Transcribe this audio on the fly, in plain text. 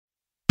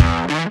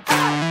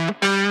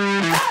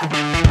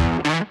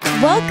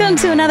Welcome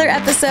to another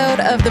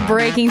episode of the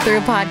Breaking Through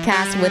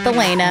podcast with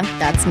Elena.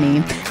 That's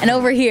me. And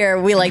over here,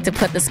 we like to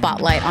put the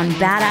spotlight on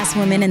badass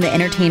women in the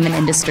entertainment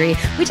industry.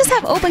 We just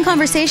have open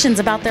conversations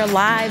about their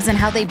lives and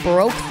how they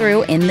broke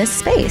through in this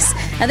space.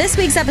 Now, this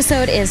week's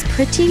episode is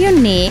pretty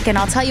unique, and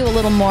I'll tell you a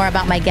little more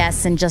about my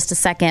guests in just a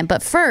second.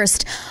 But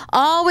first,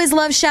 always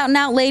love shouting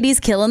out ladies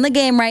killing the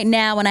game right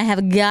now, and I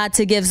have got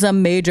to give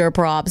some major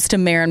props to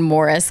Maren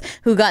Morris,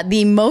 who got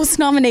the most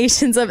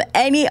nominations of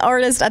any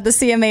artist at the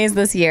CMAs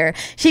this year.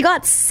 She got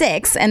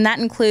 6, and that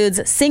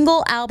includes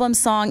single, album,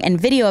 song, and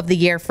video of the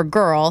year for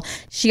Girl.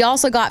 She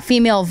also got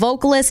female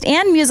vocalist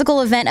and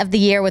musical event of the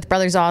year with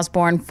Brothers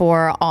Osborne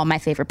for All My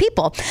Favorite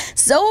People.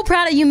 So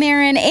proud of you,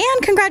 Maren,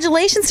 and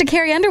congratulations to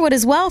Carrie Underwood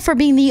as well for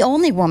being the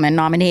only woman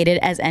nominated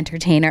as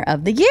Entertainer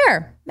of the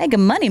Year.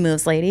 Making money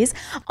moves, ladies.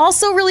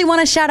 Also really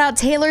want to shout out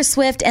Taylor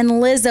Swift and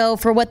Lizzo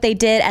for what they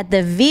did at the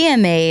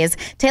VMAs.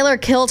 Taylor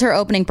killed her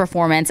opening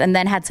performance and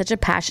then had such a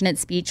passionate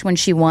speech when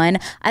she won.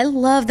 I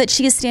love that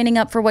she is standing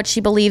up for what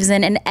she believes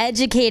in and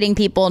educating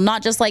people,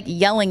 not just like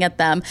yelling at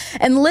them.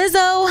 And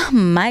Lizzo,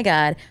 my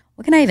God,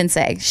 what can I even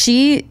say?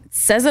 She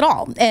says it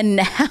all.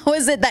 And how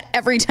is it that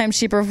every time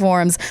she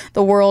performs,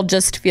 the world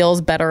just feels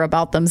better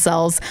about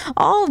themselves?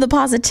 All of the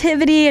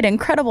positivity and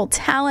incredible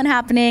talent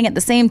happening at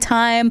the same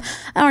time.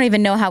 I don't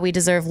even know how we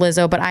deserve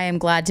Lizzo, but I am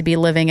glad to be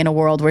living in a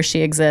world where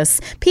she exists.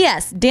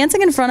 P.S.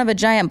 Dancing in front of a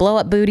giant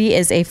blow-up booty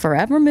is a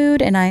forever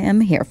mood, and I am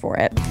here for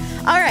it.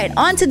 All right,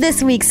 on to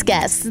this week's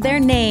guests.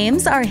 Their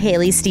names are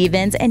Haley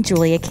Stevens and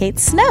Julia Kate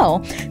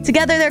Snow.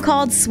 Together, they're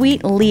called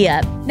Sweet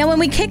Leah. Now, when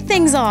we kick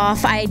things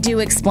off, I do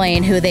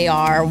explain who they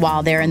are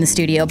while they're in the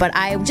studio, but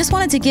I just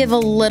wanted to give a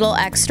little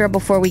extra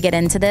before we get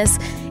into this.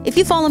 If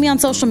you follow me on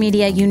social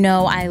media, you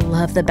know I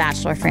love the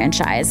Bachelor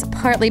franchise,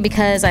 partly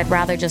because I'd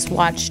rather just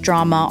watch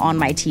drama on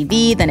my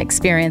TV than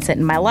experience it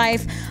in my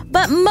life,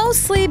 but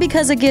mostly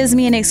because it gives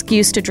me an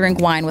excuse to drink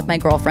wine with my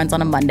girlfriends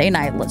on a Monday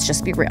night, let's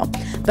just be real.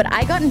 But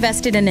I got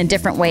invested in a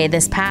different way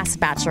this past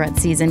Bachelorette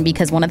season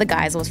because one of the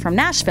guys was from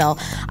Nashville.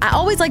 I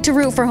always like to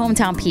root for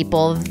hometown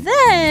people.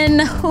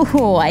 Then,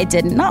 I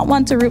did not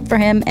want to root for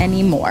him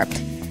anymore.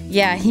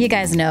 Yeah, you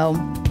guys know,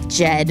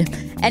 Jed.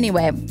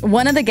 Anyway,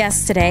 one of the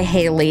guests today,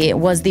 Haley,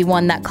 was the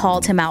one that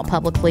called him out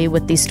publicly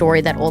with the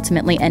story that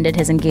ultimately ended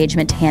his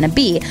engagement to Hannah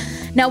B.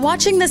 Now,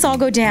 watching this all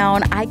go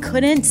down, I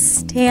couldn't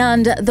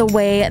stand the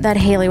way that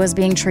Haley was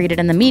being treated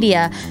in the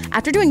media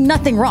after doing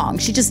nothing wrong.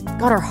 She just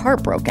got her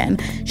heart broken.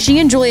 She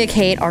and Julia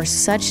Kate are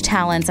such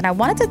talents, and I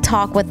wanted to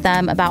talk with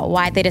them about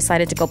why they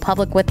decided to go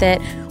public with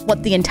it,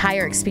 what the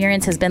entire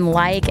experience has been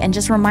like, and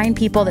just remind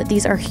people that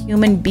these are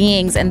human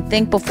beings and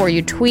think before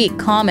you tweet,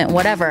 comment,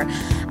 whatever.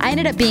 I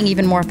ended up being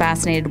even more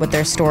fascinated with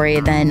their story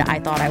than I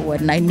thought I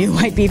would, and I knew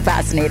I'd be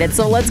fascinated.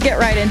 So let's get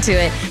right into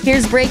it.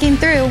 Here's Breaking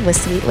Through with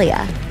Sweet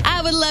Leah.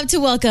 I would love to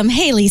welcome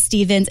Haley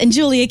Stevens and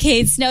Julia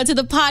Kate Snow to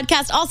the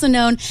podcast, also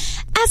known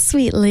as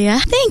Sweet Leah.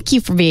 Thank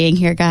you for being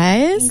here,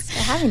 guys. Thanks for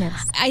having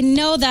us. I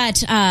know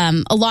that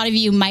a lot of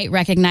you might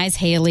recognize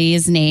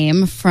Haley's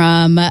name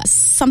from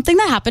something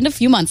that happened a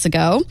few months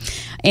ago,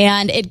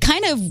 and it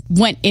kind of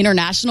went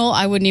international.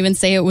 I wouldn't even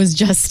say it was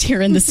just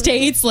here in the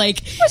States.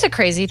 Like, it was a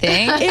crazy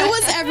thing. It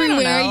was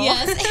everywhere,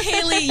 yes.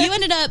 Haley, you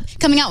ended up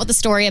coming out with a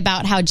story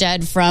about how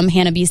Jed from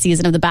Hannah B's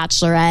season of The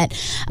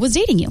Bachelorette was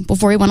dating you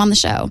before he went on the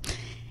show.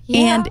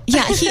 Yeah. And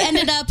yeah, he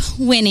ended up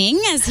winning,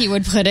 as he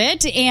would put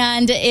it.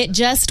 And it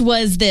just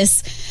was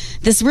this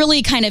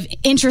really kind of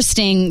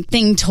interesting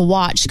thing to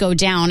watch go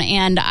down.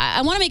 And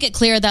I want to make it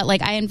clear that,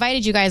 like, I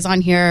invited you guys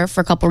on here for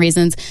a couple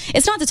reasons.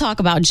 It's not to talk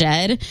about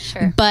Jed,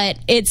 sure, but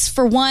it's,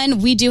 for one,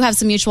 we do have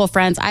some mutual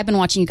friends. I've been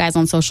watching you guys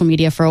on social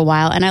media for a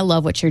while, and I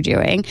love what you're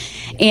doing.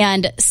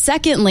 And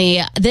secondly,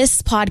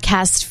 this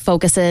podcast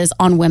focuses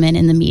on women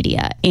in the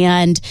media,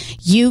 and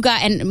you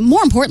got, and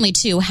more importantly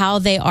too, how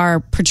they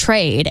are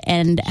portrayed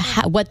and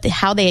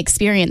how they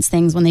experience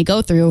things when they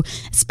go through,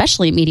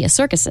 especially media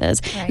circuses.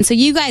 Right. And so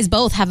you guys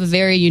both have a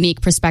very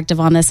unique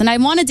perspective on this, and I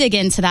want to dig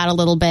into that a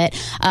little bit,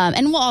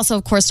 and we'll also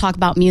of course talk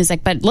about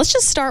music, but let's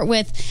just start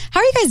with, how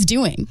are you guys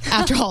doing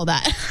after all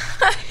that?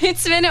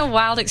 It's been a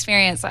wild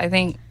experience, I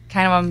think,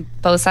 kind of on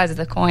both sides of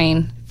the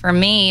coin. For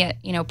me,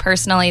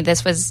 personally,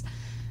 this was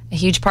a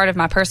huge part of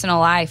my personal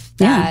life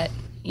that,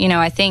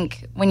 I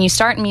think when you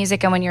start in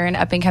music and when you're an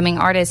up-and-coming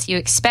artist, you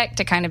expect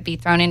to kind of be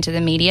thrown into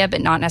the media,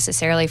 but not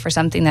necessarily for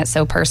something that's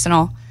so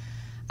personal.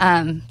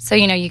 So,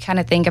 you kind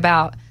of think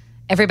about,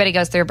 everybody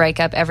goes through a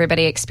breakup,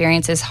 everybody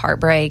experiences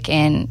heartbreak,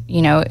 and,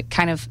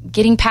 kind of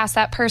getting past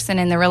that person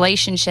in the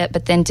relationship,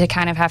 but then to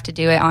kind of have to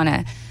do it on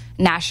a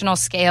national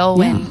scale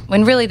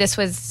when really this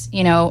was,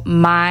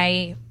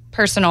 my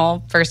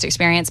personal first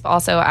experience, but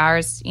also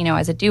ours,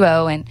 as a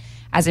duo and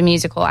as a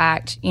musical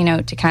act,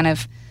 to kind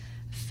of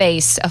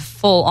face a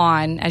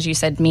full-on, as you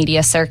said,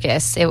 media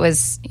circus. It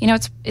was,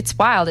 it's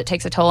wild. It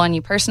takes a toll on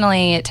you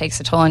personally. It takes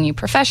a toll on you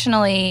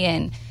professionally.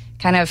 And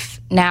kind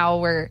of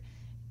now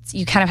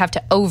you kind of have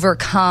to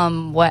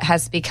overcome what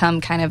has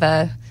become kind of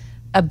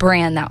a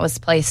brand that was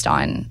placed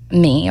on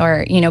me,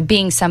 or,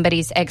 being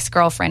somebody's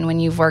ex-girlfriend when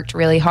you've worked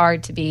really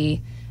hard to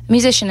be a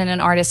musician and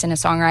an artist and a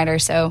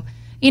songwriter. So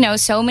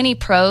so many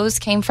pros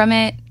came from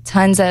it.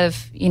 Tons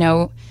of,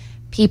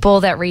 people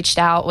that reached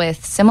out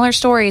with similar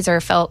stories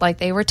or felt like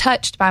they were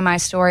touched by my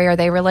story or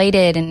they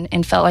related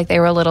and felt like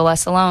they were a little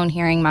less alone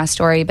hearing my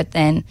story. But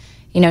then,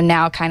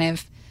 now kind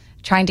of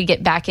trying to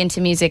get back into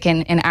music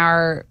and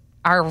our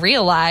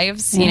real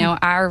lives,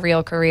 our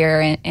real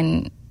career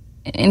and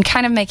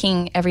kind of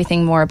making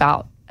everything more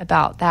about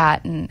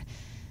that. And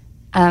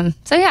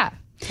so, yeah.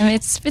 I mean,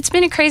 it's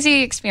been a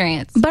crazy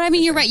experience. But I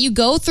mean, you're right. You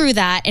go through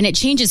that and it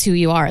changes who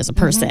you are as a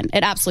person. Mm-hmm.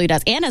 It absolutely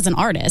does. And as an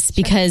artist,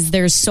 because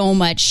there's so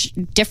much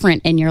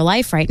different in your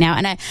life right now.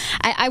 And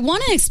I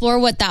want to explore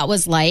what that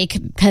was like,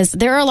 because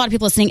there are a lot of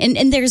people listening.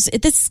 And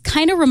this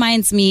kind of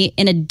reminds me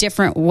in a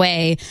different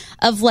way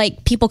of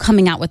like people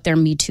coming out with their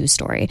Me Too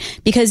story.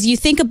 Because you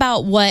think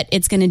about what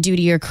it's going to do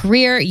to your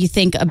career. You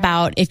think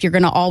about if you're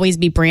going to always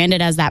be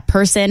branded as that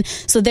person.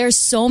 So there's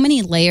so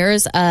many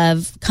layers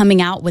of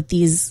coming out with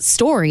these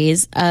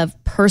stories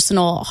of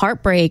personal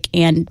heartbreak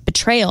and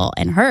betrayal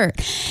and hurt.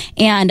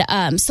 And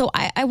so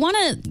I want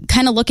to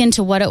kind of look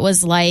into what it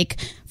was like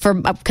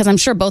because I'm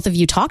sure both of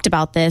you talked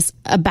about this,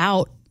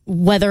 about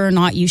whether or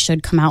not you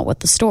should come out with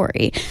the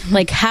story.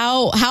 Like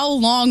how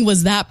long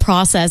was that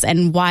process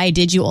and why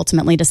did you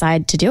ultimately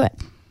decide to do it?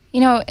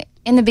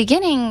 In the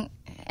beginning,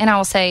 and I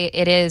will say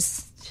it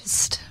is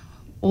just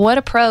what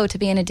a pro to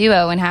be in a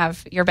duo and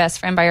have your best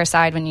friend by your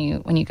side when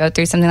you go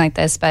through something like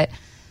this. But,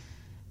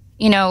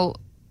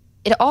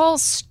 it all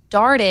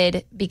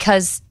started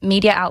because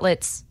media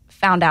outlets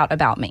found out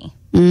about me.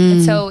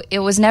 And so it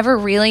was never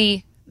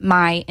really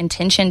my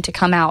intention to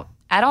come out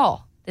at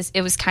all.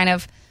 It was kind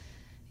of,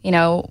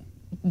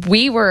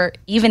 we were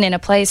even in a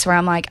place where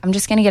I'm like, I'm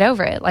just going to get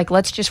over it. Like,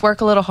 let's just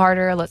work a little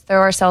harder. Let's throw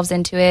ourselves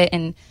into it.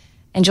 And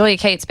Julia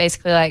Kate's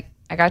basically like,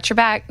 I got your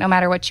back no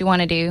matter what you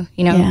want to do.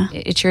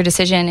 It's your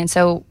decision. And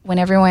so when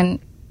everyone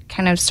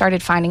kind of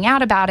started finding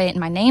out about it and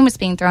my name was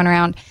being thrown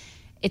around,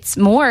 it's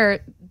more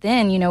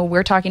then,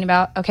 we're talking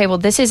about, okay, well,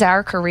 this is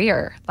our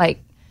career. Like,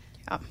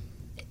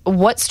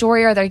 what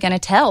story are they going to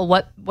tell?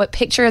 What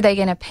picture are they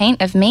going to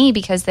paint of me?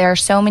 Because there are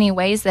so many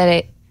ways that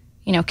it,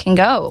 can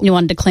go. You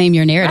wanted to claim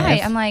your narrative.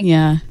 Right. I'm like,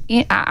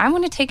 I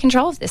want to take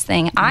control of this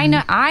thing. I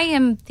know I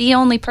am the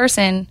only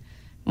person,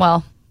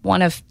 well,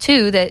 one of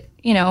two that,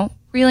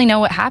 really know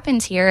what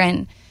happens here.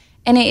 And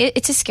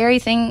it's a scary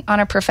thing on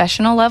a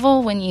professional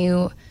level when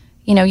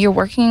you're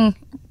working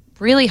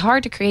really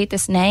hard to create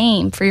this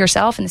name for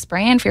yourself and this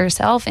brand for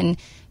yourself and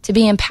to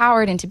be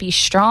empowered and to be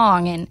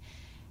strong.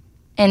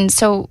 And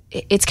so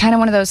it's kind of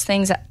one of those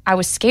things that I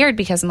was scared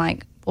because I'm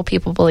like, will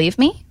people believe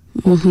me?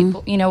 Will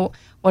people,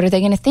 what are they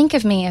going to think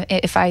of me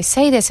if I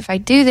say this, if I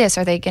do this?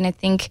 Are they going to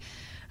think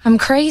I'm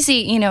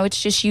crazy?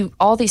 It's just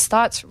all these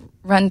thoughts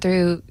run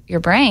through your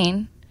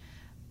brain.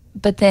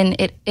 But then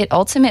it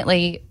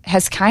ultimately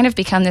has kind of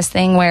become this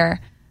thing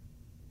where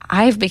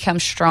I've become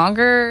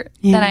stronger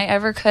than I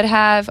ever could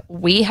have.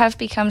 We have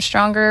become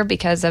stronger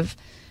because of,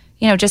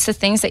 just the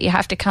things that you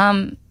have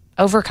to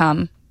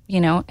overcome,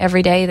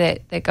 every day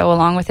that go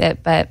along with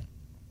it. But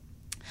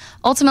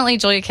ultimately,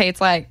 Julia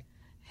Kate's like,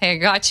 hey, I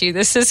got you.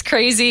 This is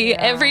crazy. Yeah.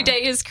 Every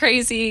day is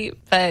crazy.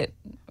 But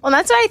well,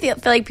 that's why I feel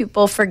like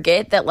people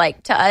forget that,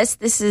 like, to us,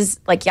 this is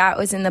like, it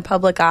was in the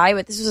public eye,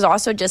 but this was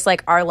also just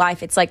like our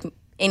life. It's like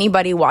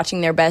anybody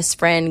watching their best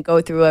friend go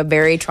through a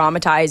very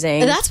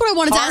traumatizing. That's what I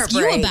wanted to ask you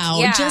about.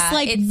 Yeah, just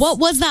like, what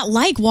was that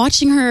like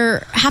watching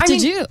her have to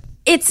do?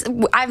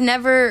 I've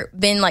never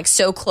been like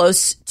so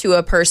close to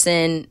a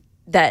person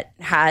that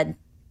had,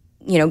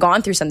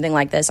 gone through something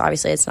like this.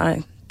 Obviously, it's not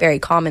a very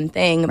common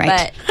thing,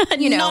 right. But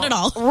not at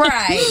all.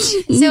 Right.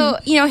 So,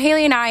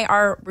 Haley and I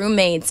are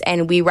roommates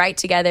and we write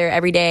together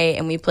every day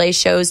and we play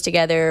shows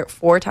together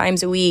 4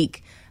 times a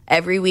week.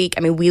 Every week.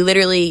 I mean, we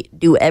literally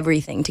do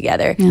everything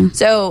together. Yeah.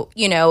 So,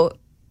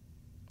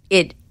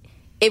 it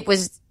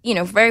was,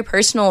 very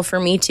personal for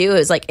me too. It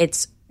was like,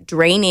 it's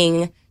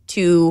draining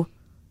to,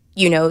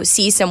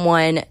 see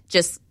someone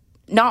just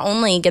not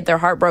only get their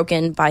heart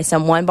broken by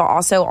someone, but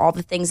also all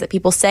the things that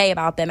people say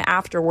about them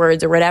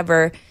afterwards or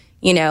whatever,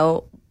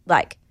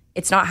 like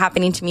it's not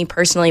happening to me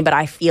personally, but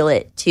I feel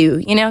it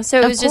too,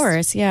 So it was of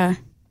course, yeah.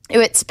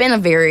 It's been a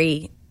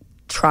very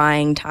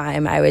trying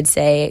time, I would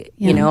say.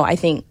 Yeah. I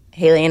think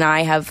Haley and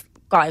I have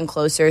gotten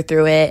closer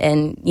through it.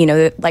 And,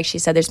 like she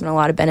said, there's been a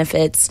lot of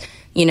benefits,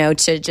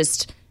 to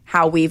just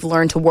how we've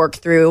learned to work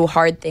through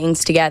hard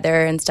things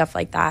together and stuff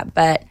like that.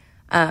 But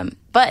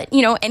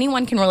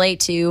anyone can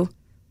relate to,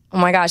 oh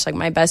my gosh, like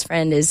my best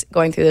friend is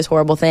going through this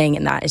horrible thing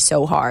and that is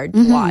so hard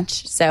to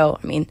watch. So,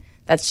 I mean,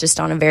 that's just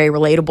on a very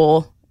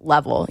relatable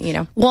level,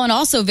 Well, and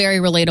also very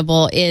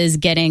relatable is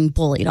getting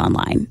bullied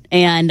online.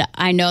 And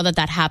I know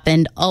that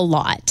happened a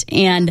lot.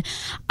 And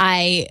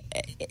I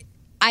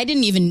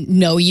didn't even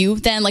know you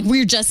then. Like, we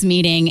were just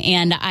meeting,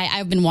 and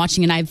I've been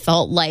watching, and I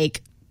felt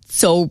like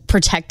so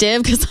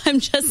protective because I'm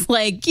just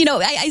like,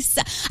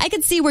 I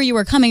could see where you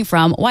were coming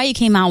from, why you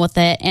came out with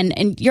it,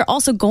 and you're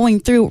also going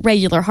through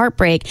regular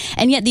heartbreak,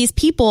 and yet these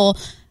people,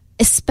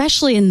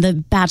 especially in the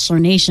Bachelor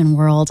Nation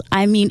world.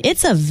 I mean,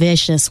 it's a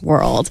vicious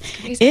world.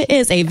 It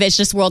is a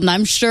vicious world, and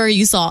I'm sure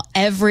you saw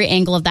every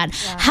angle of that.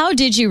 Yeah. How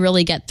did you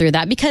really get through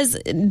that? Because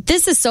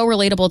this is so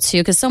relatable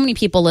too, because so many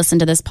people listen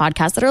to this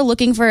podcast that are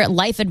looking for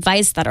life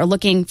advice, that are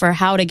looking for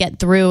how to get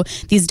through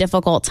these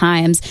difficult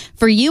times.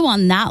 For you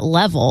on that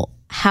level,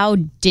 how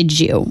did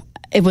you?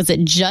 Was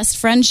it just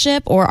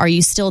friendship, or are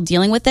you still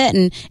dealing with it?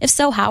 And if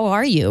so, how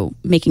are you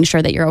making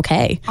sure that you're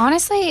okay?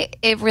 Honestly,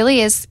 it really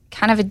is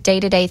kind of a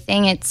day-to-day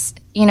thing. It's,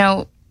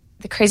 the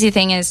crazy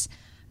thing is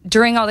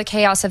during all the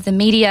chaos of the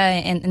media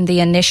and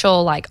the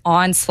initial like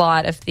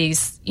onslaught of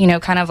these,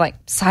 kind of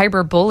like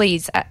cyber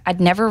bullies,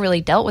 I'd never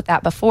really dealt with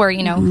that before,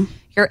 your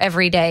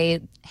everyday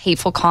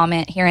hateful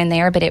comment here and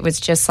there, but it was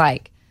just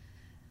like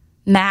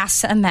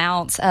mass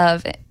amounts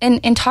of,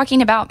 and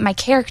talking about my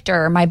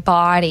character, my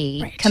body,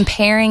 right,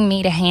 comparing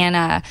me to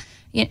Hannah,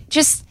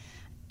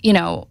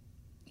 you're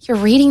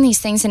reading these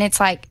things and it's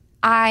like,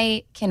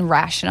 I can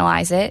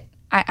rationalize it.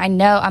 I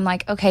know, I'm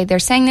like, okay, they're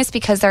saying this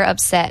because they're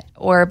upset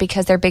or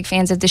because they're big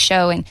fans of the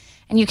show, and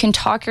you can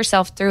talk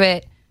yourself through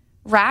it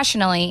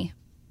rationally,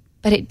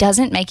 but it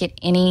doesn't make it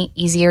any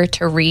easier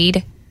to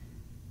read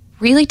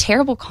really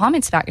terrible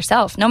comments about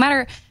yourself. No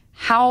matter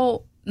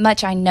how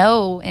much I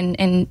know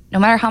and no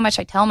matter how much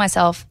I tell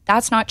myself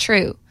that's not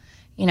true,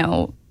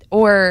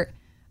 or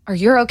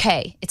you're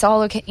okay, it's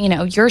all okay,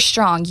 you're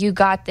strong, you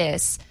got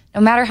this. No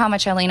matter how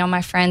much I lean on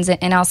my friends,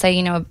 and I'll say,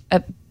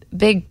 a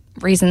big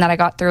reason that I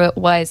got through it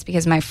was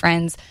because my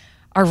friends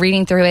are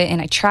reading through it,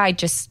 and I tried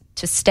just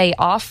to stay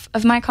off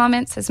of my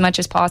comments as much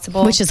as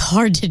possible. Which is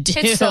hard to do.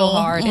 It's so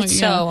hard. It's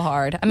so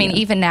hard. I mean,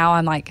 even now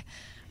I'm like,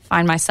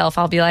 find myself,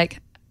 I'll be like,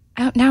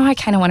 oh, now I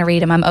kind of want to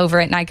read them. I'm over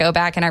it. And I go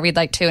back and I read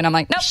like 2 and I'm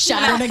like, nope.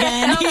 Shattered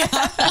again.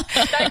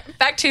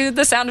 Back to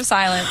the sound of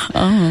silence.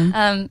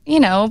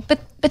 Uh-huh.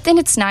 But then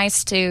it's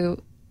nice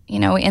to,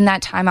 in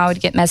that time I would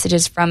get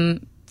messages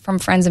from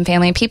friends and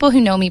family and people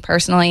who know me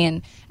personally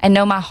and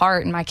know my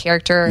heart and my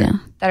character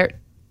that are,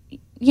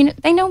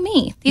 they know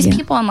me. These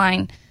people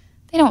online,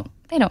 they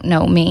don't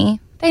know me.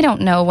 They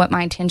don't know what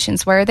my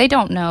intentions were. They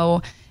don't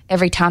know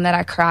every time that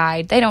I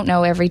cried. They don't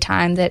know every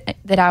time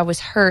that I was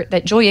hurt,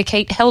 that Julia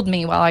Kate held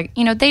me while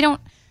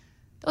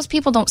those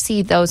people don't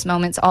see those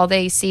moments. All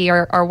they see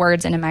are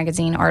words in a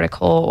magazine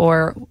article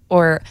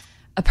or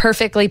a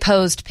perfectly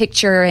posed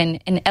picture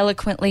and an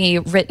eloquently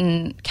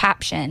written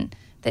caption.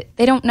 That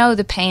they don't know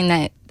the pain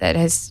that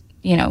has,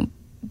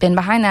 been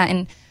behind that.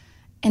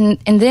 And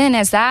then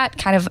as that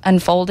kind of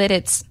unfolded,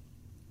 it's,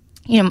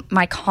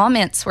 my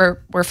comments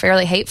were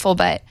fairly hateful,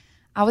 but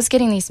I was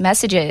getting these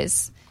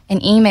messages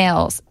and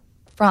emails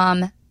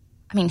from,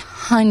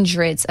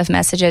 hundreds of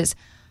messages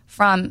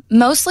from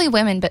mostly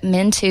women, but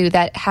men too,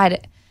 that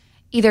had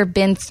either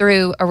been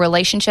through a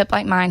relationship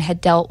like mine,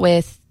 had dealt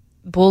with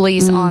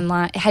bullies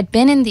online, had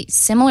been in these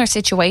similar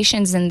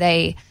situations, and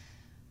they,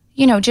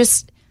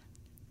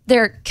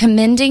 they're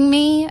commending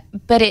me,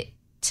 but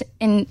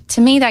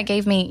to me that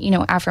gave me,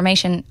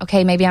 affirmation.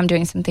 Okay, maybe I'm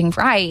doing something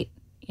right.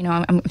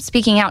 I'm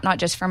speaking out not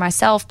just for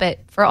myself, but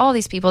for all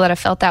these people that have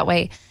felt that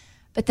way.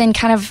 But then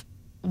kind of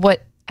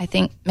what I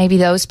think maybe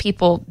those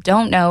people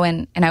don't know,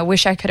 and I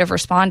wish I could have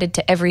responded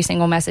to every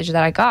single message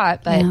that I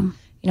got, but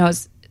it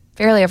was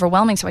fairly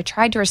overwhelming. So I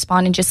tried to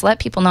respond and just let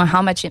people know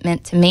how much it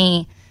meant to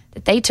me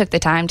that they took the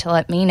time to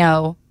let me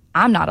know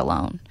I'm not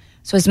alone.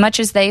 So as much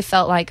as they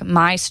felt like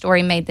my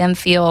story made them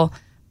feel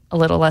a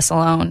little less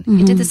alone,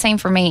 it did the same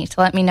for me, to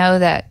let me know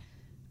that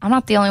I'm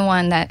not the only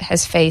one that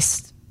has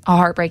faced a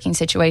heartbreaking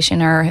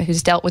situation or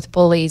who's dealt with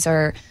bullies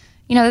or,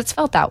 that's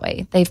felt that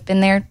way. They've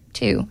been there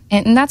too.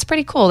 And that's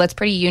pretty cool. That's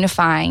pretty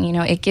unifying.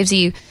 It gives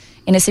you,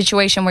 in a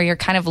situation where you're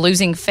kind of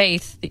losing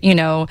faith,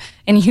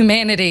 in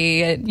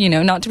humanity,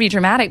 not to be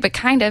dramatic, but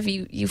kind of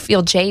you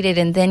feel jaded,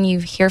 and then you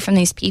hear from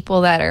these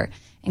people that are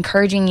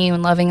encouraging you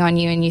and loving on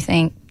you, and you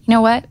think, you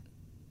know what?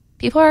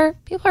 People are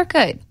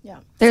good. Yeah.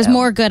 There's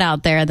more good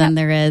out there than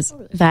there is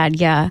bad.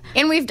 Yeah.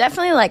 And we've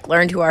definitely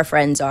word who our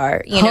friends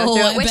are, which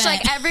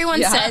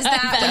everyone says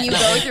that when you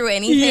go through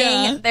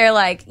anything, they're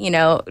like,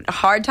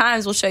 hard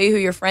times will show you who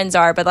your friends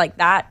are. But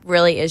that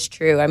really is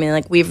true.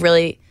 We've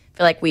really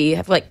feel like we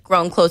have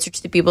grown closer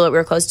to the people that we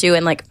were close to,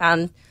 and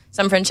found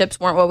some friendships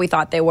weren't what we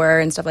thought they were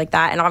and stuff like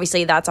that. And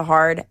obviously that's a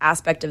hard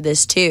aspect of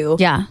this too.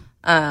 Yeah.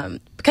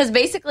 Because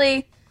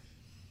basically,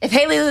 if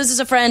Haley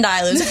loses a friend,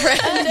 I lose a friend.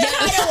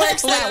 It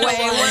works that way.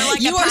 We're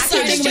you are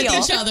siding with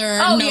each other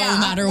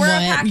matter we're what. We're a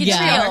package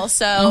deal.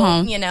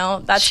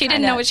 So, that's she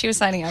didn't know what she was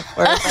signing up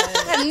for. I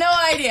had no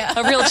idea.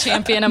 A real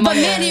champion among But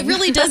man, it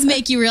really does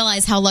make you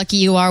realize how lucky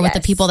you are with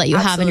the people that you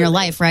have in your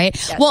life, right?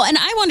 Yes. Well, and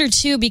I wonder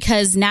too,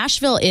 because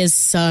Nashville is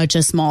such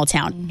a small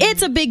town. Mm-hmm.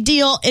 It's a big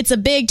deal. It's a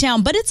big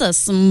town, but it's a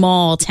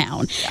small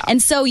town. Yeah.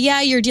 And so,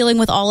 you're dealing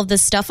with all of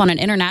this stuff on an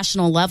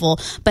international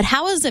level. But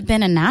how has it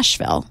been in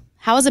Nashville?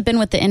 How has it been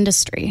with the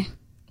industry?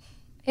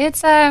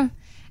 It's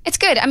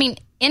good.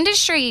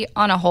 Industry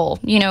on a whole,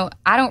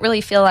 I don't really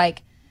feel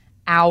like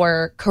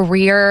our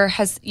career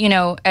has,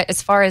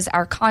 as far as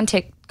our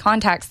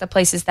contacts, the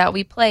places that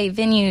we play,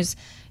 venues,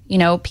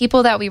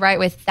 people that we write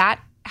with,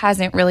 that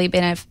hasn't really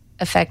been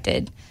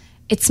affected.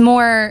 It's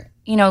more,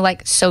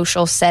 like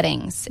social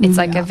settings. It's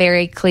like a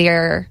very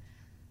clear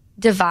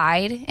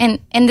divide.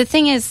 And the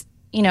thing is,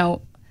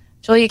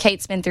 Julia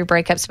Kate's been through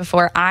breakups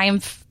before. I'm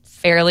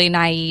fairly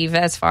naive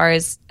as far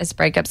as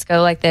breakups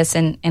go like this.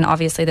 And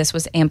obviously this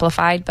was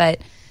amplified,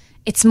 but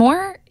it's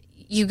more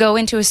you go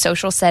into a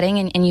social setting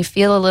and you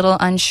feel a little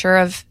unsure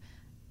of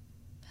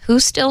who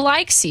still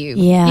likes you.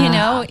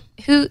 Yeah.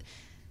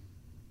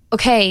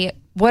 Okay,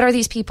 what are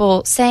these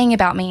people saying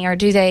about me, or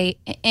do they,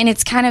 and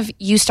it's kind of,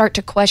 you start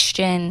to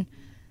question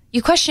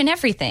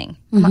everything.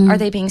 Are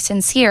they being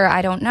sincere?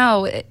 I don't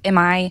know.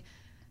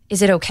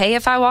 Is it okay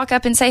if I walk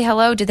up and say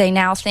hello? Do they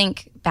now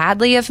think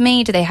badly of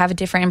me? Do they have a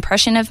different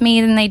impression of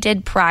me than they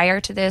did prior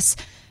to this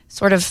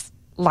sort of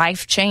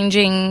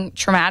life-changing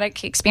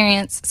traumatic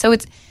experience? So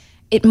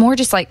it more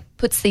just like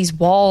puts these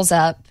walls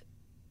up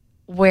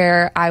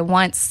where I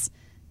once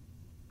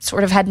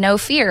sort of had no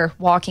fear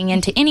walking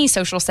into any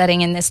social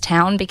setting in this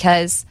town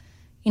because,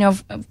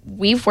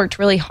 we've worked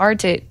really hard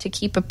to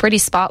keep a pretty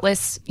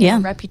spotless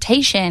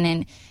reputation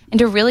and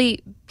to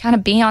really kind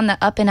of be on the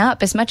up and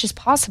up as much as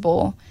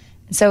possible.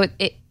 And so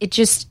it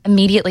just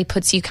immediately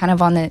puts you kind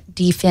of on the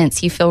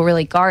defense. You feel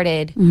really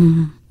guarded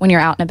when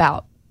you're out and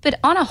about. But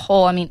on a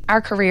whole, I mean,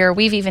 our career,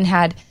 we've even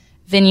had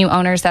venue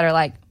owners that are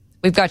like,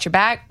 we've got your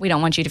back. We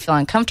don't want you to feel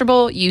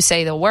uncomfortable. You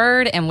say the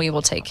word and we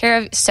will take care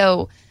of it.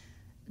 So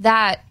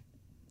that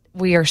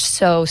we are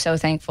so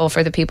thankful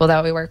for the people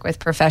that we work with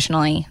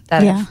professionally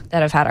that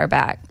have had our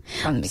back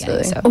from the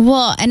beginning. So.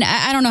 Well, and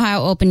I don't know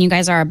how open you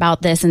guys are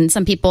about this, and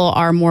some people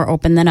are more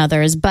open than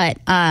others, but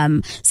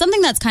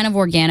something that's kind of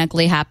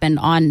organically happened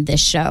on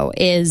this show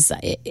is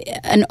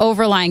an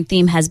overlying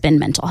theme has been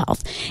mental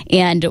health.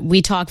 And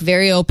we talk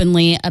very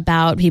openly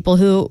about people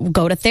who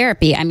go to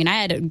therapy. I mean,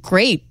 I had a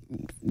great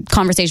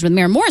conversation with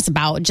Mira Morris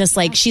about just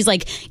like, she's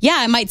like,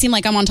 yeah, it might seem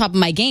like I'm on top of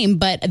my game,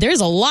 but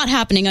there's a lot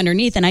happening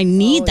underneath and I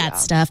need that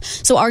stuff.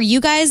 So do you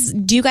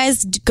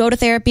guys go to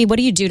therapy? What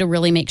do you do to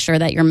really make sure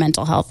that your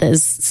mental health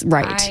is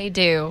right? I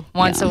do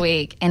once a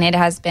week, and it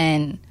has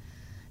been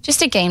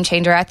just a game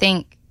changer. I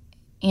think,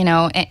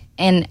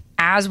 and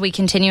as we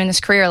continue in this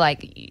career,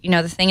 like,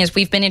 the thing is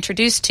we've been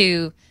introduced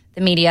to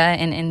the media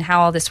and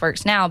how all this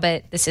works now,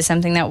 but this is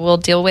something that we'll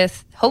deal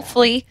with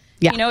hopefully.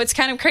 Yeah. It's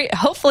kind of crazy.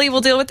 Hopefully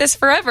we'll deal with this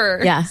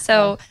forever. Yeah.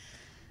 So,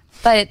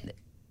 but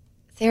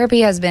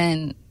therapy has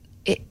been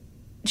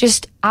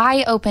just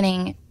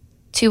eye-opening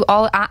to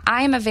all.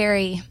 I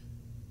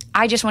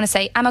just want to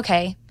say, I'm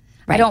okay.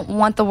 Right. I don't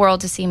want the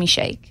world to see me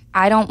shake.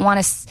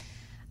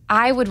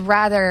 I would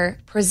rather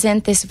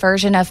present this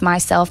version of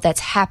myself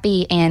that's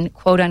happy and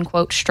quote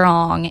unquote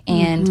strong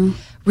and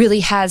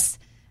really has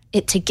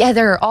it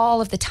together all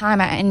of the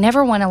time. I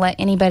never want to let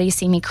anybody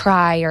see me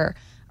cry or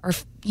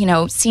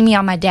see me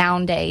on my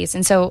down days.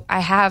 And so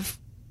I have,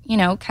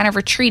 kind of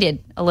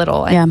retreated a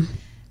little. And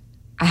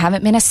I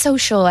haven't been as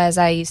social as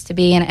I used to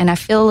be. And I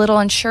feel a little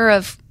unsure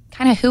of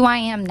kind of who I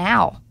am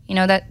now.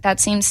 That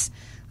seems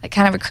like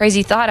kind of a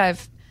crazy thought.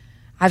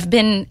 I've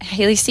been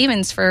Haley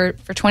Stevens for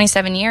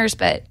 27 years,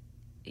 but,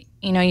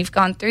 you've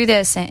gone through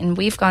this and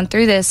we've gone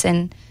through this.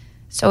 And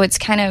so it's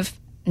kind of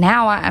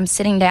now I'm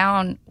sitting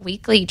down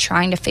weekly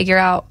trying to figure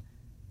out,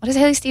 what does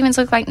Haley Stevens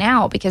look like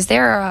now? Because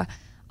there are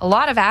a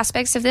lot of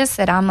aspects of this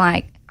that I'm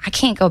like, I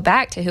can't go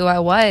back to who I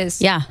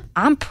was. Yeah.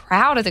 I'm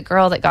proud of the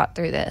girl that got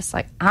through this.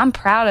 Like, I'm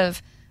proud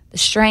of the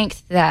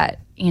strength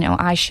that,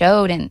 I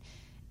showed. And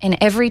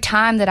every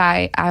time that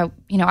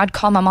I'd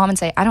call my mom and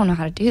say, I don't know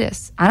how to do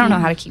this. I don't know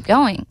how to keep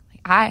going.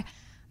 Like,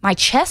 my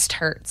chest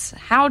hurts.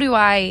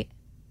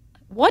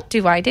 What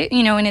do I do?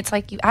 And it's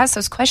like, you ask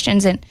those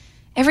questions, and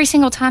every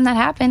single time that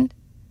happened,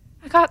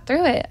 I got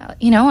through it.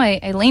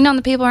 I leaned on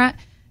the people around.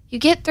 You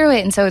get through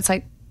it. And so it's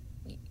like,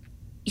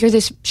 you're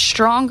this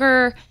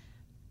stronger,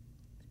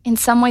 in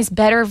some ways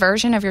better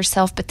version of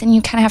yourself, but then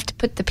you kind of have to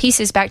put the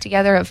pieces back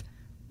together of,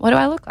 what do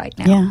I look like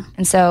now? Yeah.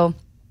 And so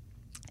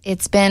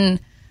it's been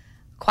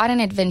quite an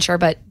adventure,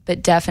 but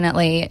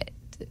definitely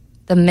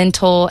the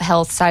mental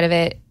health side of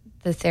it,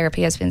 the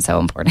therapy has been so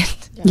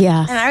important.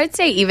 Yeah. And I would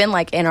say even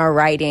like in our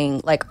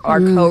writing, like our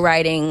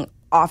co-writing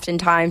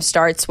oftentimes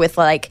starts with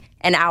like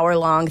an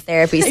hour-long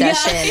therapy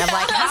session of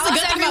like, how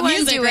is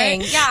everyone doing?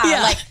 Right?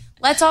 Yeah. Like,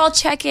 let's all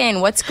check in.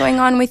 What's going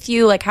on with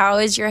you? Like, how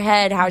is your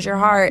head? How's your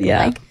heart?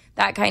 Yeah. Like,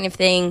 that kind of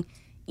thing,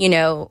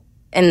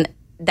 and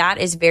that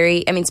is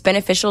it's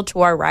beneficial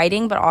to our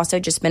writing, but also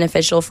just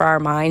beneficial for our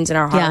minds and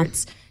our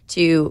hearts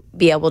to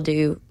be able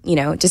to,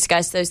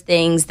 discuss those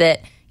things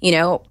that,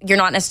 you're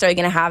not necessarily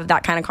going to have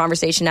that kind of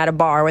conversation at a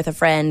bar with a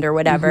friend or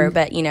whatever,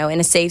 but, in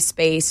a safe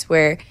space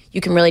where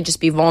you can really just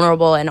be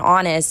vulnerable and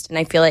honest. And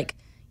I feel like,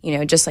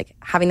 just like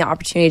having the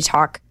opportunity to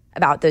talk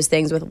about those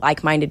things with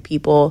like-minded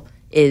people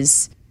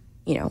is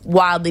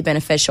wildly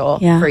beneficial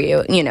for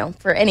you,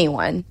 for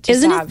anyone.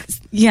 Isn't it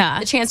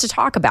the chance to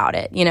talk about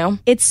it, you know?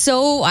 It's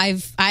so, I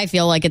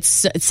feel like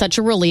it's such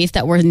a relief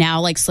that we're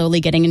now like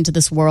slowly getting into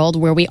this world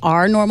where we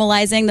are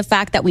normalizing the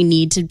fact that we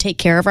need to take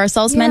care of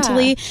ourselves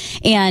mentally.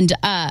 And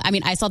I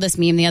mean, I saw this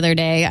meme the other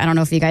day. I don't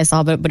know if you guys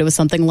saw it, but it was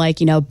something like,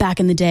 you know, back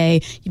in the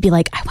day, you'd be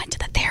like, I went to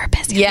the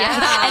therapist.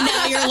 Yeah. And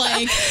now you're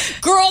like,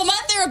 girl, my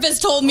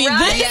therapist told me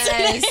this.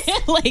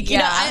 Yes. Like, you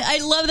know, I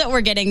love that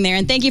we're getting there.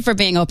 And thank you for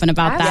being open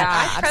about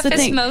that. I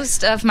preface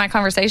most of my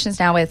conversations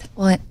now with,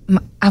 well,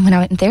 when I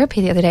went in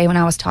therapy the other day when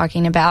I was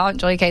talking about,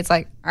 Joy Kate's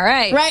like, all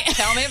right,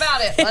 tell me about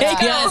it. Let's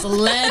go. Yes,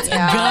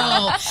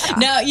 let's go.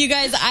 No, you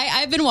guys,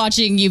 I've been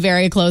watching you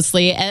very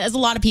closely, as a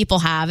lot of people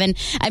have. And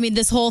I mean,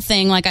 this whole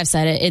thing, like I've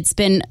said, it's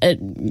been a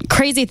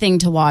crazy thing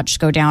to watch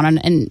go down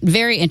and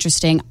very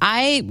interesting.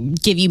 I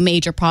give you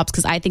major props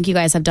because I think you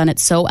guys have done it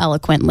so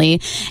eloquently.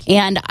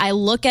 And I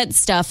look at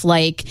stuff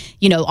like,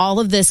 you know,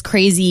 all of this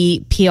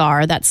crazy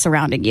PR that's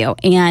surrounding you.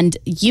 And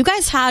you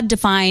guys had to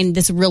find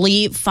this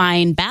really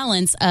fine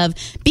balance of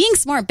being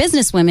smart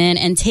businesswomen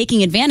and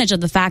taking advantage of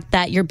the fact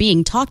that you're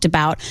being talked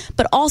about,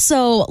 but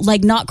also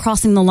like not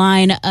crossing the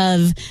line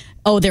of,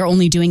 oh, they're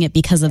only doing it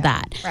because of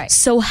that. Right.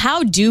 So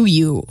how do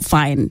you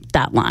find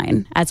that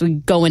line as we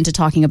go into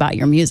talking about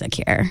your music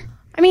here?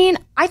 I mean,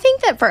 I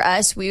think that for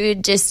us, we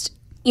would just,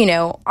 you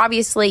know,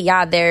 obviously,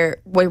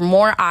 there were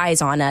more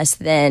eyes on us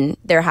than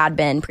there had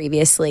been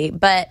previously.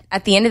 But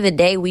at the end of the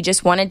day, we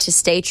just wanted to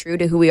stay true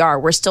to who we are.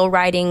 We're still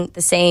writing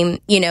the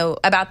same, you know,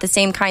 about the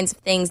same kinds of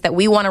things that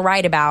we want to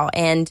write about.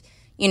 And,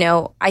 you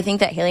know, I think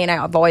that Haley and I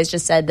have always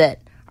just said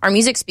that our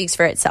music speaks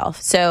for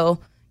itself. So,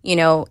 you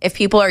know, if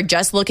people are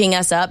just looking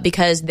us up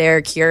because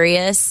they're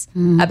curious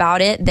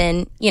about it,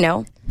 then, you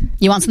know,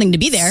 you want something to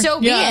be there.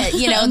 So be it.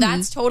 You know,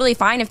 that's totally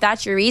fine if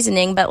that's your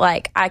reasoning. But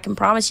like, I can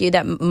promise you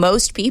that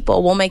most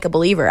people will make a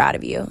believer out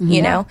of you,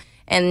 you know?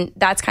 And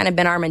that's kind of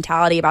been our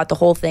mentality about the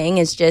whole thing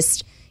is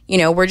just, you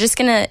know, we're just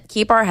going to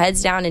keep our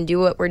heads down and do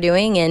what we're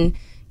doing. And,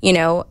 you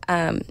know,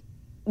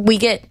 we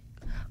get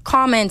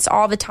comments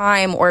all the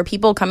time or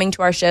people coming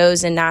to our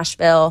shows in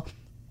Nashville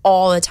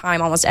all the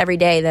time, almost every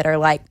day, that are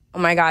like, oh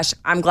my gosh,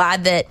 I'm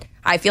glad that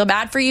I feel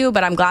bad for you,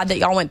 but I'm glad that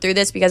y'all went through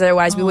this because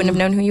otherwise we wouldn't have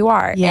known who you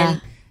are. Yeah.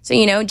 And so,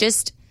 you know,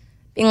 just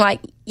being like,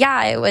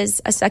 yeah, it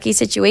was a sucky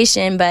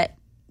situation, but,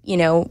 you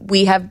know,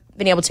 we have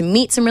been able to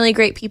meet some really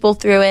great people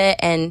through it.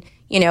 And,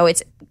 you know,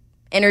 it's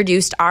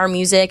introduced our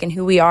music and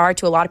who we are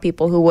to a lot of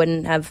people who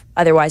wouldn't have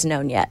otherwise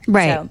known yet.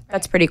 Right. So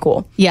that's pretty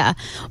cool. Yeah.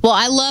 Well,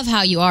 I love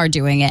how you are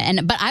doing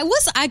it. But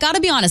I gotta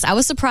be honest, I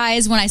was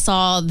surprised when I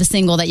saw the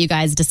single that you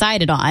guys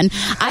decided on.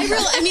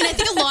 I mean, I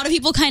think a lot of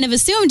people kind of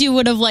assumed you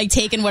would have like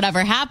taken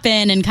whatever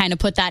happened and kind of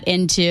put that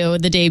into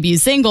the debut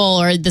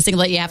single or the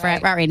single that you have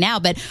right now.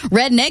 But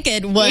Red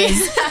Naked was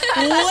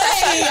way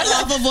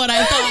off of what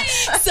I thought.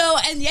 So,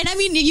 and I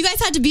mean, you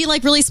guys had to be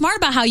like really smart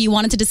about how you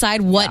wanted to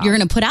decide what you're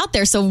going to put out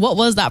there. So what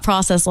was that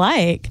process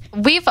like?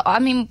 We've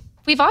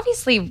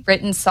obviously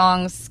written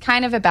songs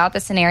kind of about the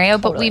scenario,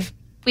 but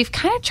we've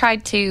kind of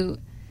tried to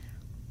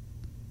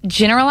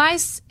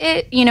generalize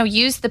it, you know,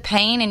 use the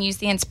pain and use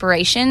the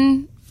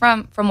inspiration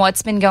from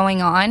what's been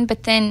going on.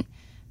 But then,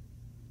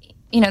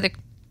 you know,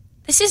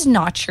 this is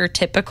not your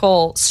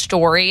typical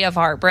story of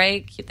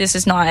heartbreak. This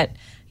is not,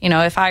 you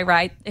know,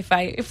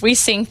 if we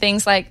sing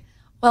things like,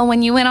 well,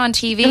 when you went on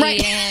TV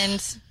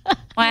and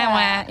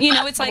wah, you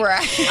know, it's like, I'm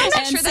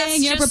not sure that's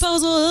your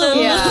proposal.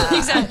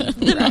 Exactly.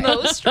 The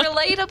most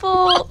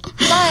relatable.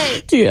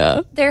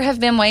 But there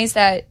have been ways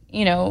that,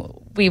 you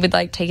know, we would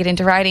like take it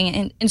into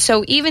writing. And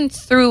so even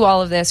through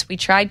all of this, we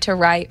tried to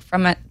write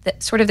from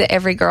sort of the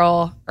every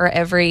girl or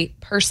every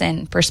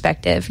person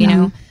perspective, you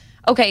know?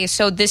 Okay,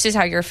 so this is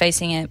how you're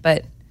facing it.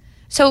 But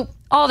so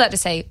all that to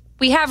say,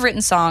 we have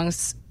written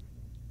songs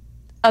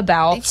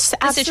about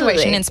the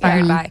situation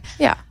inspired by.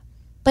 Yeah.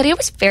 But it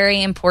was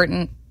very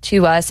important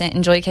to us,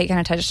 and Joy Kate kind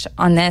of touched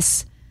on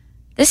this.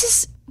 This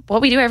is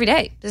what we do every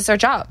day. This is our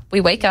job.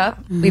 We wake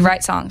up, we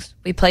write songs,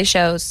 we play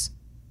shows,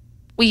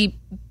 we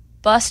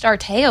bust our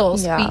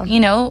tails. Yeah.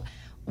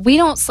 We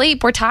don't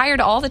sleep. We're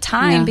tired all the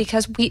time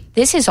because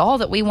this is all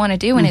that we want to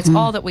do, and it's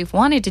all that we've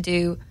wanted to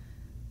do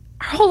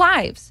our whole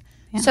lives.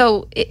 Yeah.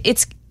 So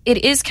it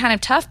is kind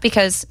of tough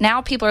because now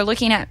people are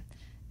looking at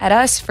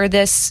us for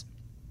this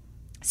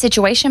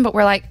situation, but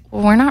we're like,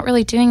 well, we're not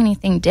really doing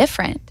anything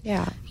different.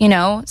 Yeah. You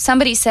know,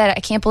 somebody said, I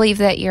can't believe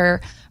that you're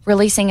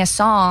releasing a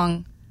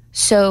song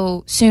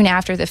so soon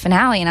after the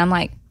finale. And I'm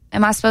like,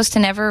 am I supposed to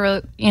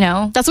never,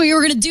 That's what you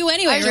were going to do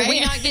anyway, right? Do we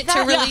not get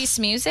to release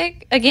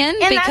music again?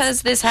 And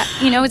because this,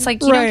 it's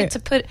like, you don't get to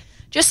put,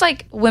 just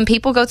like when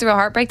people go through a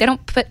heartbreak, they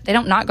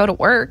don't not go to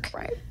work.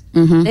 Right.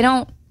 Mm-hmm. They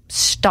don't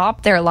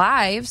stop their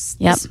lives.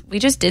 Yep. We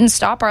just didn't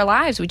stop our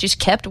lives. We just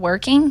kept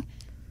working.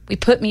 We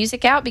put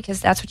music out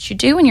because that's what you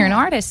do when you're an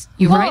artist.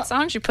 You write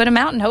songs, you put them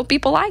out and hope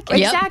people like it.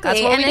 Exactly.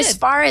 That's what and as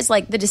far as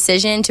like the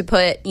decision to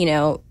put,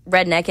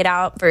 Red Naked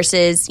out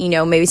versus,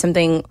 maybe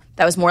something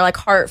that was more like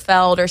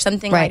heartfelt or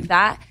something like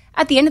that,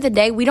 at the end of the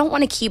day, we don't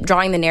want to keep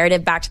drawing the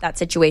narrative back to that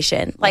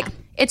situation. Like,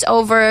 it's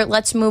over.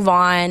 Let's move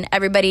on.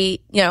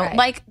 Everybody, you know,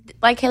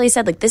 like Haley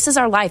said, like, this is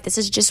our life. This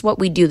is just what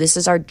we do. This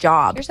is our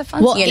job. Here's a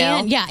fun Well, you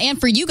know? and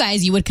for you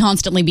guys, you would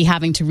constantly be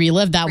having to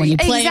relive that when you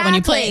play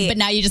it, but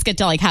now you just get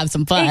to, like, have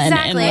some fun.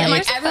 Exactly. And, And,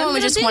 like, everyone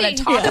would just want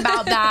to talk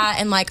about that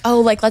and, like,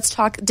 oh, like, let's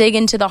dig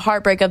into the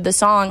heartbreak of the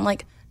song.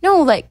 Like,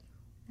 no, like,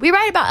 we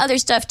write about other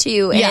stuff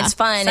too, and it's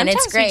fun. Sometimes and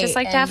it's great. We just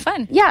like to have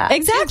fun. Yeah,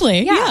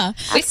 exactly. Yeah.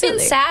 We've been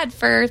sad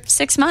for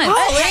 6 months.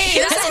 Oh, hey,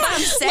 that's what I'm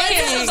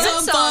saying. Let's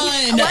have some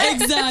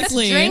fun.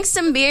 Exactly. Drink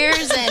some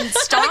beers and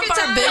stomp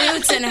our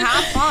boots and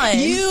have fun.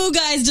 You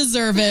guys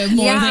deserve it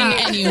more than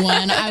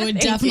anyone. I would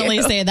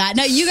definitely say that.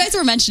 Now, you guys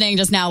were mentioning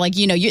just now, like,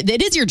 you know,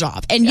 it is your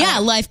job. And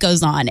life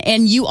goes on.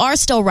 And you are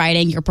still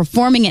writing. You're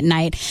performing at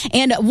night.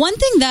 And one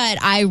thing that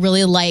I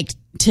really liked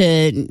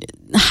to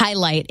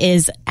highlight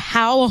is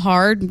how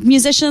hard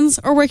musicians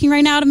are working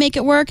right now to make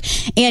it work.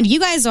 And you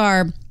guys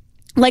are,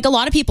 like a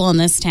lot of people in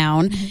this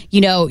town,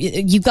 you know,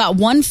 you've got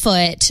one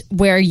foot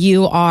where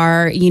you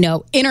are, you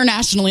know,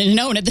 internationally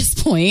known at this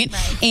point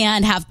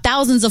and have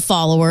thousands of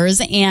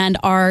followers and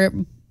are,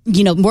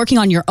 you know, working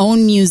on your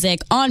own music,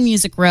 on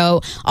Music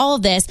Row, all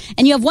of this.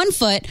 And you have one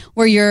foot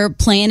where you're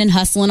playing and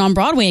hustling on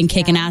Broadway and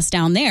kicking ass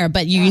down there.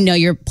 But you know,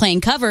 you're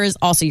playing covers,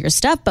 also your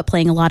stuff, but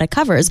playing a lot of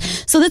covers.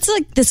 So that's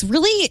like this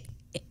really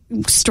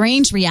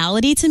strange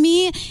reality to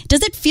me.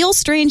 Does it feel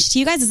strange to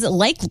you guys? Is it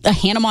like a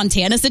Hannah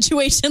Montana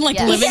situation, like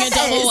living a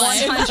double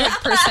life?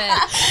 100%.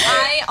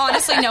 I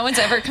honestly, no one's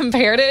ever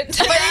compared it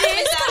to But it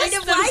is kind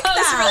of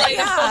like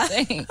that.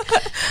 Thing.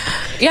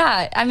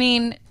 Yeah, I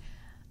mean,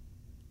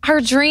 our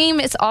dream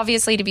is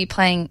obviously to be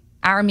playing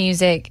our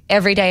music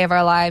every day of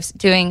our lives,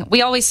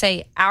 we always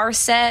say our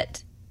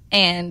set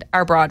and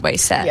our Broadway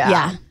set.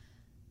 Yeah.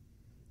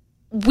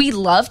 We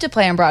love to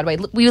play on Broadway.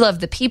 We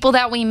love the people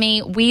that we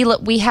meet.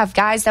 We have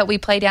guys that we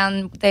play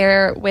down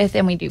there with,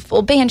 and we do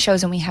full band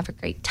shows, and we have a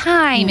great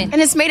time. And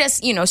it's made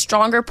us, you know,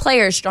 stronger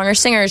players, stronger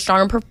singers,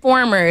 stronger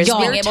performers,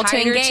 being able to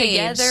engage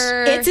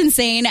together. It's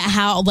insane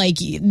how, like,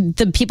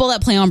 the people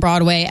that play on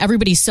Broadway,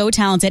 everybody's so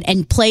talented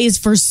and plays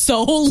for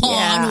so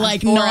long,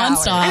 like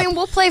nonstop. I mean,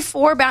 we'll play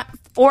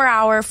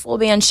 4-hour full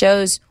band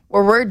shows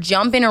where we're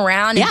jumping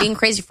around and being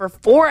crazy for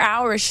 4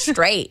 hours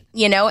straight,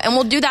 you know, and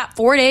we'll do that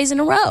 4 days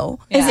in a row.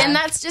 And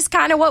that's just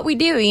kind of what we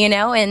do, you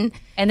know, and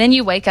then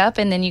you wake up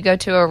and then you go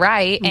to a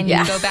write and you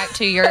go back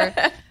to your,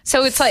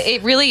 so it's like,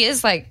 it really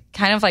is like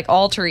kind of like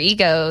alter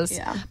egos.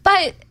 Yeah.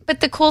 But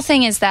the cool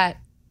thing is that,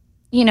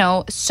 you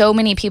know, so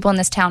many people in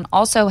this town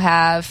also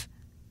have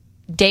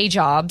day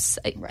jobs,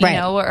 you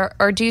know,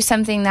 or do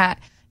something that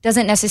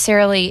doesn't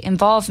necessarily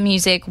involve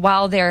music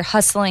while they're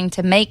hustling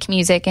to make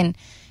music.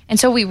 And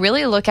so we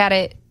really look at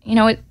it, you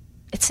know,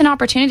 it's an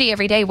opportunity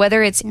every day,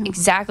 whether it's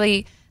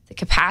exactly the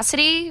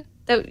capacity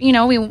that, you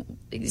know,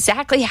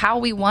 exactly how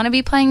we want to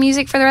be playing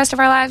music for the rest of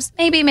our lives.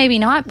 Maybe, maybe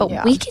not, but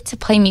we get to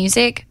play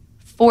music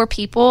for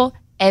people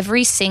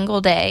every single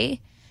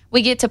day.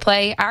 We get to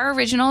play our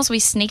originals. We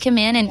sneak them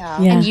in,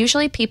 and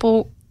usually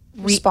people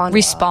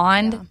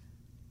respond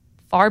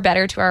far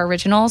better to our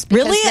originals.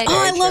 Really?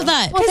 I love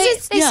that. Well,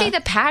 they see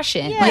the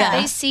passion. Yeah.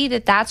 Like, they see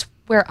that that's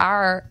where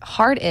our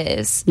heart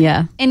is.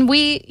 Yeah. And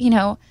we, you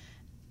know,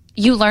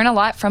 you learn a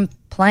lot from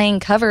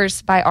playing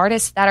covers by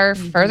artists that are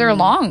further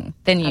along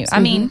than you. Absolutely.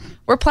 I mean,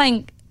 we're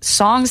playing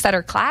songs that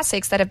are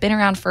classics that have been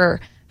around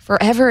for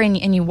forever,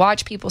 and you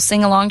watch people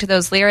sing along to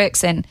those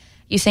lyrics, and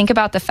you think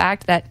about the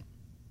fact that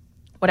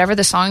whatever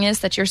the song is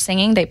that you're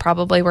singing, they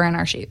probably were in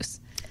our shoes.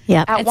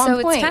 Yeah. At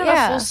one point, it's kind of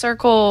a full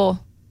circle.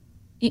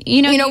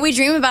 You know, we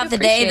dream about the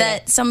day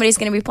that somebody's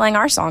going to be playing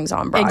our songs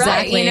on Broadway.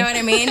 Exactly. You know what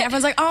I mean?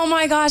 Everyone's like, oh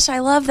my gosh, I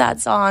love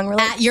that song. We're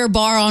like, at your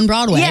bar on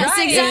Broadway. Yes,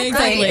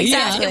 exactly.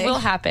 Yeah. It will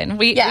happen.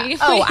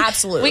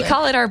 Absolutely. We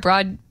call it our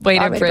Broadway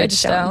to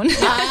Bridgestone.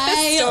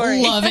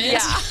 I love it. Yeah.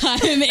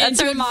 I'm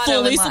into it,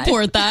 fully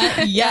support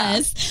that.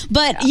 Yes.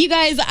 But you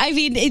guys, I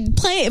mean,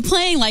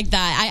 playing like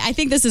that, I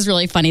think this is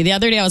really funny. The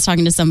other day I was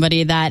talking to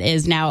somebody that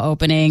is now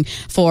opening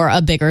for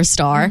a bigger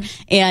star,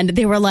 and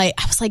they were like,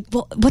 I was like,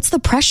 well, what's the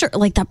pressure?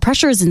 Like, that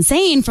pressure is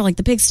insane for like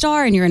the big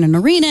star, and you're in an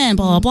arena and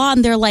blah, blah, blah.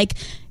 And they're like,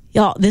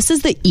 y'all, this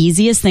is the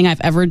easiest thing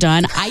I've ever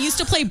done. I used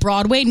to play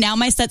Broadway. Now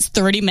my set's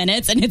 30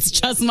 minutes and it's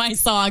just my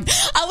song.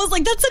 I was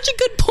like, that's such a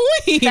good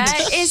point.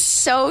 That is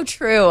so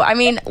true. I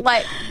mean,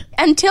 like,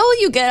 until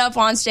you get up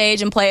on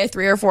stage and play a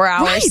 3 or 4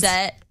 hour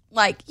set,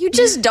 like, you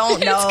just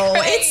don't know.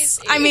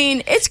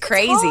 It's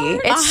crazy.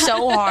 It's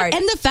so hard.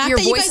 And the fact your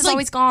that you voice guys is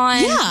always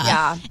gone.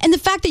 Yeah. And the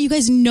fact that you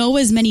guys know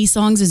as many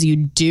songs as you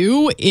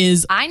do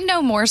is... I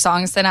know more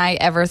songs than I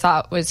ever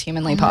thought was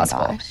humanly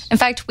possible. Gosh. In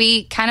fact,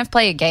 we kind of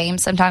play a game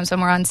sometimes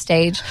when we're on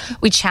stage.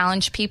 We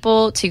challenge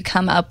people to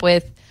come up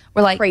with...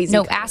 We're like,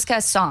 ask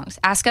us songs.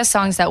 Ask us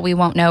songs that we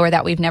won't know or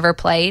that we've never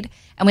played.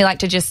 And we like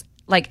to just...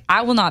 Like,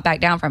 I will not back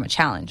down from a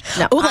challenge.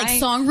 No. Like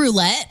song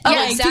roulette? Yeah,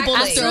 like, exactly. People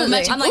just throw them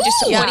at you. I'm like,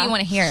 what do you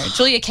want to hear?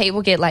 Julia Kate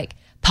will get, like,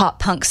 pop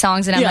punk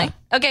songs, and I'm like,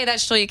 okay,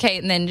 that's Julia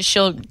Kate, and then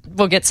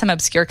we'll get some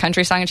obscure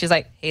country song, and she's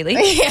like, Haley,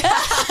 your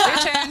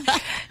turn.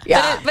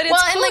 Yeah, but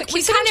it's cool. and like we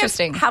It's kind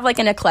interesting. of have like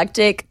an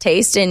eclectic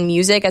taste in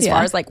music as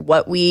far as like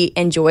what we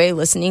enjoy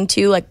listening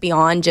to, like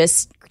beyond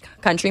just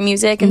country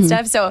music and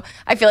stuff. So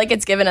I feel like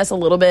it's given us a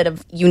little bit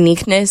of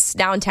uniqueness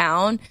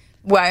downtown,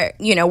 where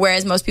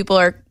whereas most people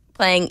are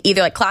playing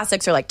either like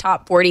classics or like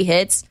top 40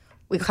 hits,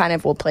 we kind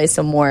of will play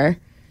some more.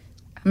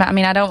 I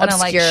mean, I don't want to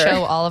like obscure.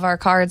 show all of our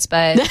cards,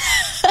 but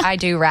I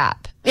do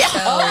rap. Yeah.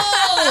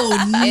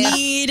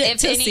 Need If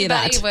to see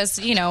anybody that. was,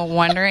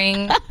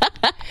 wondering,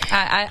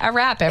 I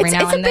rap every It's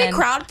now a and big then.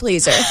 crowd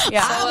pleaser.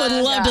 Yeah. I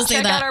would love to see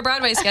Check that. out our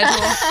Broadway schedule.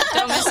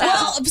 Don't miss out.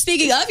 Well,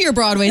 speaking of your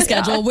Broadway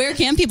schedule, where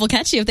can people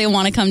catch you if they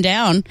want to come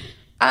down?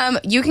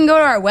 You can go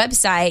to our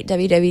website,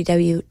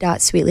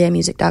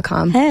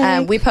 www.sweetleahmusic.com.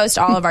 Hey. We post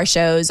all of our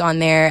shows on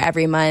there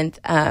every month.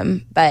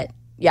 But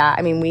yeah,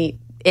 I mean,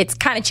 it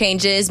kind of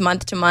changes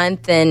month to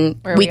month and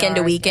weekend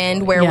to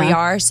weekend where we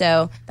are.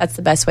 So that's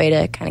the best way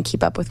to kind of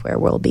keep up with where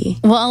we'll be.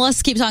 Well,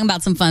 let's keep talking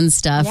about some fun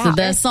stuff. Yeah.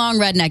 The song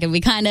Redneck, we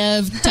kind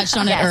of touched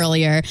on it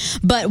earlier.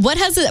 But what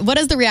has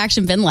the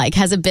reaction been like?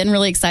 Has it been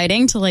really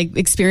exciting to like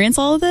experience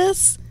all of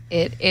this?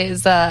 It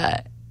is,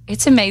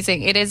 it's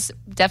amazing. It is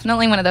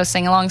definitely one of those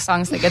sing-along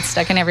songs that gets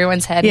stuck in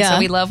everyone's head. Yeah. And so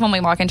we love when we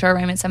walk into a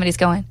room and somebody's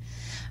going,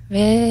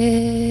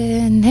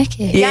 Redneck.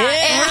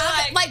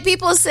 Yeah, and like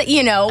people say,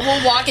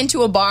 we'll walk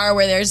into a bar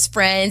where there's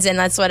friends, and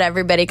that's what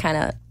everybody kind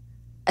of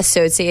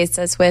associates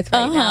us with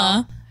right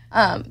now.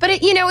 But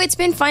it's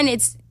been fun.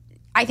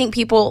 I think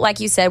people,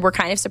 like you said, were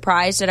kind of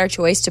surprised at our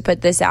choice to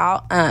put this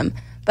out.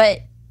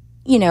 But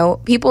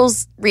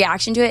people's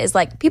reaction to it is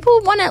like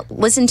people want to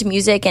listen to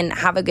music and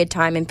have a good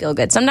time and feel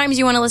good. Sometimes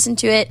you want to listen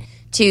to it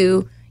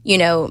to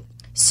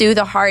soothe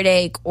a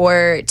heartache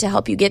or to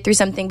help you get through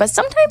something, but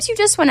sometimes you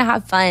just want to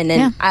have fun.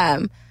 And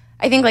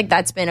I think like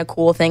that's been a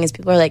cool thing is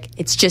people are like,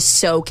 it's just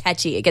so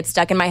catchy, it gets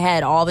stuck in my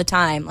head all the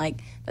time. Like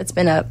that's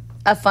been a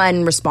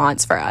fun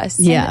response for us.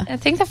 Yeah. I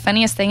think the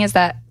funniest thing is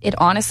that it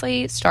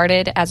honestly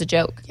started as a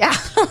joke. Yeah.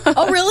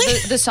 Oh, really?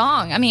 The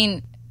song. I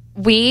mean,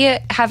 we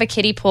have a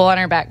kiddie pool on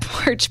our back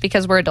porch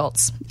because we're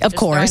adults. Of Just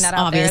course, throwing that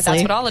out there. obviously.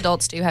 That's what all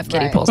adults do, have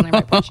kiddie pools on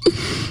their back porch.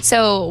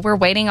 So we're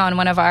waiting on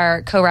one of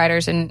our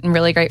co-writers and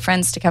really great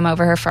friends to come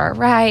over here for our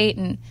write.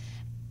 And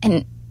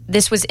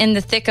this was in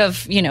the thick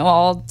of,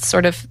 all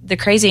sort of the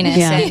craziness.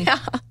 Yeah.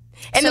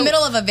 And In the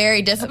middle of a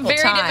very difficult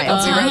time.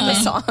 We wrote the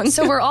song.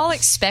 So we're all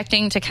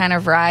expecting to kind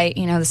of write,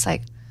 this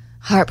like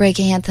heartbreak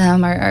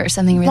anthem or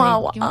something really.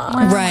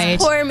 Right.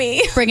 Poor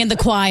me. Bring in the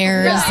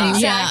choirs. and-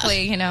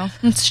 Exactly,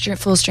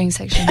 full string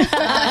section.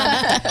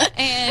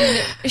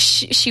 And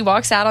she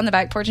walks out on the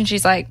back porch and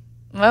she's like,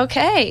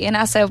 okay. And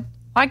I said, well,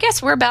 I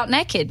guess we're about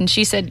naked. And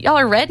she said, y'all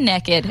are red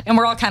naked. And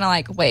we're all kind of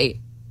like, wait.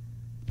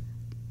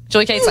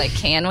 Julie Kate's like,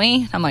 can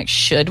we? I'm like,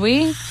 should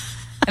we? And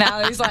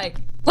I was like,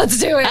 let's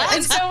do it.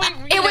 And so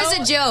It was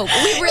a joke.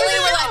 We really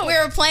were like, we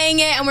were playing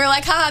it and we were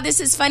like, haha, this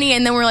is funny.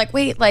 And then we're like,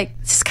 wait, like,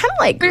 this is kind of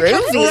like groovy.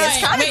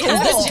 It's kind of Wait, cool. is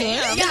this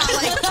jam? Yeah,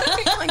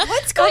 like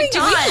what's going do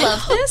on? we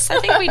love this? I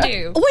think we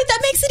do. Wait, that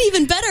makes it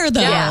even better,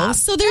 though. Yeah.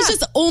 So there's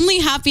just only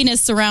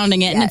happiness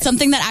surrounding it, and it's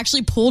something that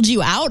actually pulled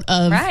you out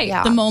of Right.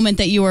 Yeah. the moment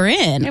that you were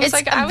in. It was It's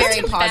like, I was very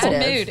in a positive.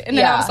 bad mood. And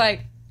then I was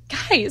like,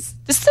 guys,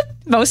 this is the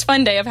most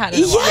fun day I've had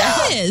in a while.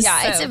 Yes.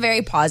 Yeah, it's a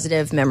very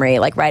positive memory.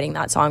 Like writing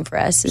that song for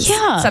us is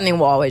Yeah. something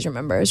we'll always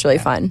remember. It's really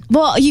fun.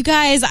 Well, you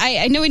guys,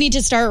 I know we need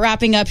to start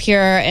wrapping up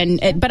here,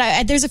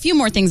 but there's a few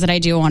more things that I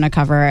do want to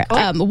cover.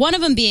 One of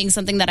them being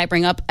something that I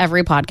bring up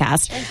every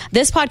podcast.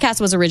 This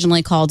podcast was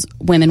originally called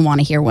Women Want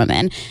to Hear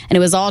Women, and it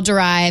was all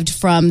derived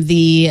from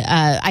the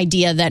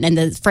idea that, and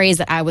the phrase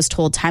that I was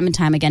told time and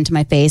time again to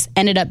my face,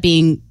 ended up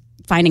being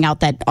finding out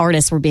that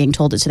artists were being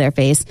told it to their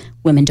face,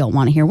 women don't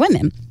want to hear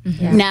women.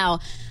 Mm-hmm. Now,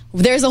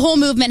 there's a whole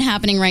movement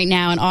happening right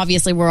now, and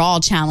obviously we're all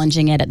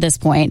challenging it at this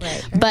point.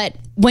 Right. But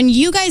when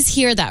you guys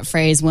hear that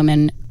phrase,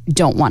 women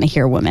don't want to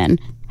hear women,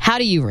 how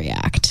do you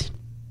react?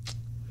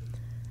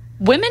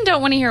 Women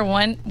don't want to hear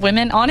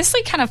women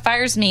honestly kind of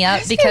fires me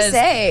up because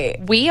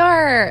we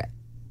are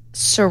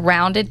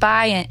surrounded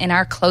by and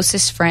our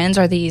closest friends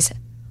are these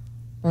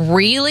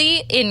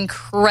really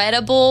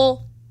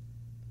incredible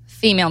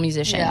female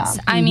musicians. Yeah.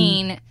 Mm-hmm. I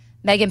mean,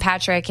 Megan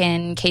Patrick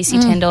and Casey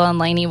Tyndall and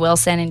Lainey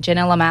Wilson and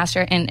Jenna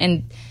LeMaster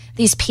and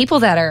these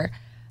people that are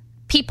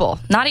people,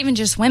 not even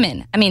just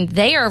women. I mean,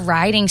 they are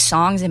writing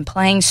songs and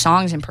playing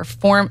songs and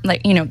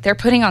they're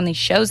putting on these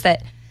shows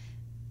that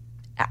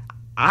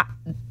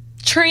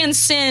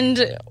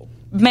transcend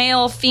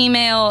male,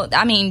 female.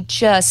 I mean,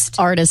 just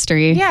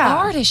artistry. Yeah,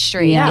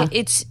 artistry. Yeah.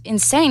 It's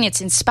insane.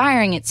 It's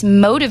inspiring. It's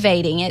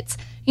motivating. It's,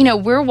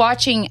 we're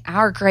watching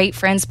our great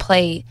friends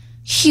play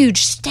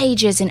huge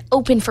stages and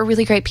open for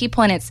really great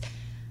people, and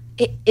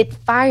it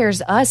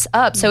fires us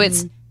up. So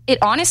it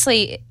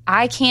honestly,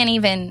 I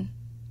can't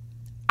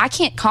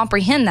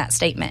comprehend that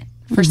statement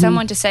for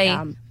someone to say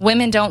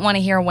women don't want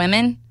to hear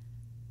women.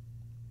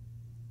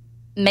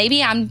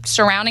 Maybe I'm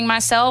surrounding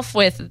myself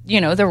with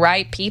the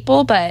right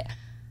people, but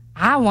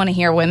I want to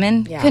hear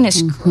women.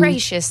 Goodness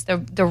gracious,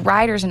 the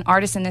writers and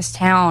artists in this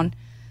town,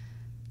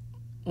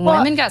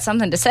 women got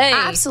something to say.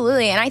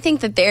 Absolutely. And I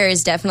think that there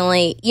is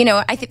definitely,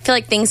 I feel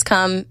like things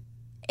come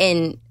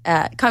and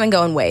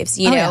go in waves.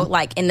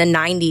 Like in the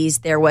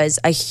 90s, there was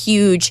a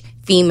huge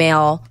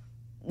female,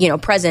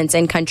 presence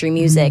in country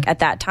music at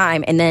that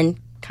time, and then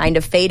kind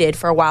of faded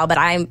for a while. But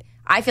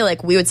I feel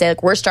like we would say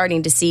like we're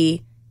starting to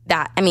see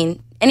that. I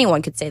mean,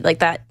 anyone could say like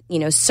that,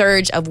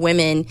 surge of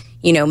women,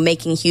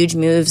 making huge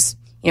moves.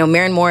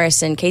 Maren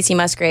Morris and Casey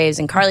Musgraves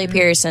and Carly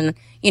Pierce and,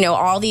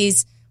 all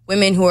these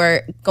women who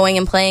are going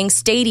and playing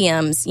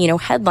stadiums,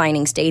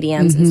 headlining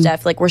stadiums and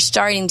stuff. Like we're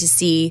starting to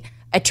see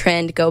a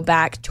trend go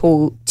back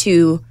to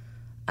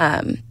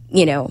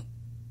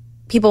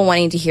people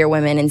wanting to hear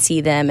women and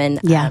see them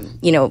and,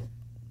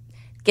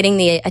 getting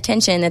the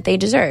attention that they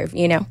deserve,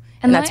 and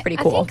that's pretty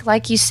cool. I think,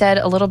 like you said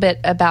a little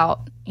bit about,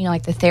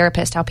 like the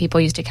therapist, how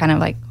people used to kind of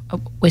like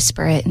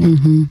whisper it.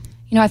 And,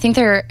 I think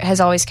there has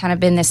always kind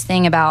of been this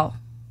thing about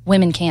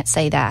women can't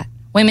say that.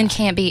 Women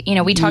can't be,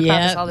 we talk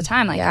about this all the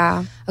time.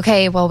 Like,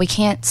 okay, well, we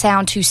can't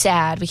sound too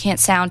sad. We can't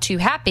sound too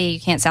happy. You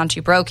can't sound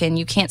too broken.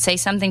 You can't say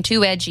something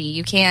too edgy.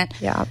 You can't,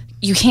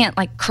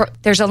 like,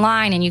 there's a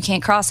line and you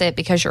can't cross it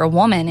because you're a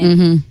woman.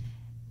 And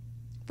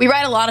we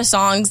write a lot of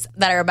songs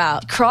that are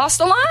about cross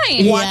the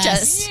line. Watch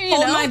us.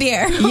 Hold my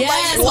beer.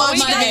 Yes, hold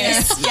my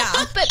beer.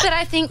 Yeah. But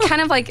I think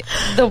kind of like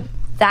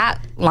that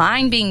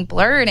line being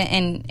blurred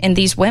and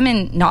these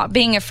women not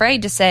being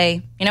afraid to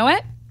say, you know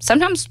what?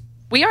 Sometimes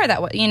we are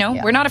that way.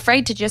 We're not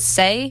afraid to just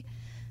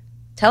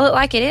tell it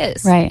like it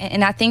is. Right.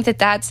 And I think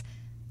that's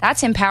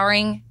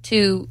empowering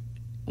to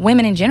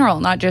women in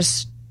general,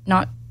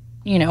 not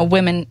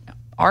women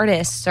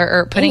artists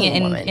or putting it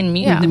in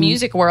the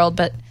music world,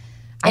 but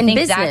I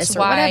think that's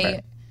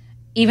why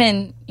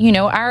even,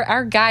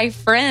 our guy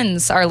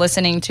friends are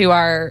listening to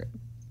our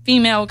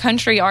female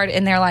country art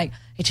and they're like,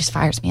 it just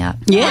fires me up.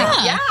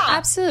 Yeah,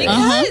 absolutely.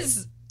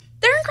 Because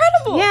they're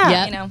incredible.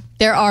 Yeah.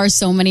 There are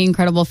so many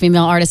incredible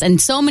female artists,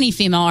 and so many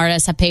female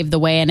artists have paved the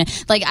way. And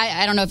like,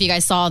 I don't know if you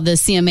guys saw the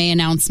CMA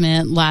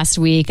announcement last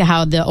week,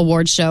 how the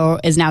award show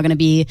is now going to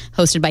be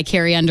hosted by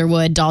Carrie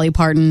Underwood, Dolly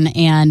Parton,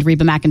 and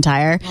Reba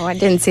McEntire. Oh, I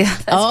didn't see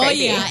that. That's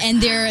crazy. Yeah.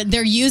 And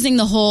they're using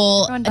the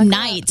whole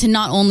night to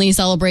not only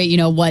celebrate,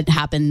 what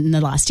happened in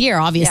the last year,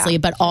 obviously,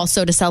 but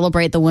also to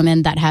celebrate the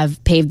women that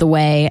have paved the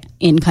way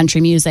in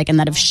country music and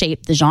that have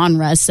shaped the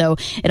genre. So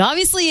it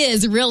obviously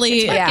is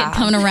really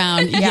coming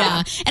around.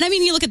 Yeah. And I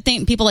mean, you look at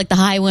people like the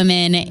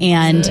Highwomen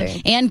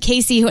and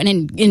Casey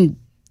and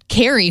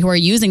Carrie, who are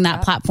using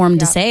that platform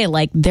to say,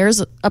 like,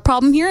 there's a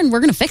problem here and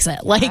we're going to fix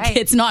it. Like,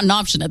 it's not an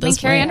option at this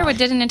point. Carrie Underwood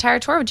did an entire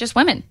tour with just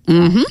women.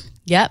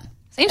 Yep.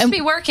 Seems to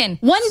be working.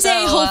 One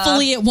day,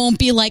 hopefully, it won't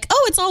be like,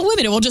 oh, it's all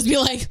women. It will just be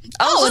like,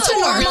 oh, it's a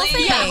normal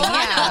thing.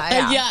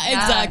 Yeah,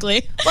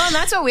 exactly. Well, and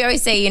that's what we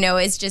always say,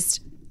 is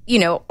just, we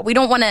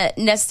don't want to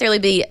necessarily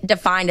be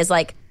defined as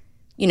like,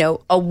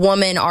 a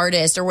woman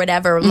artist or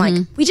whatever. Like,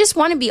 we just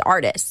want to be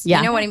artists. Yeah.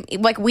 You know what I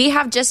mean? Like, we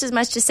have just as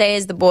much to say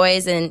as the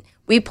boys and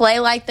we play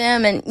like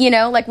them. And,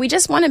 like, we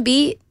just want to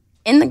be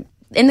in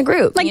the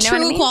group. Like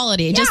true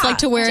equality. Just like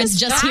to where it's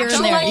just here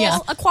and there. Yeah.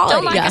 Equality.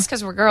 Don't like us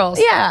because we're girls.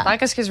 Yeah.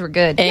 Like us because we're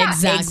good.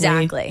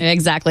 Exactly.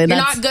 You're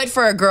not good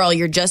for a girl.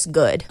 You're just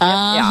good.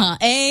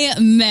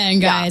 Amen,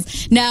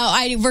 guys. Now,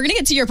 we're going to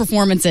get to your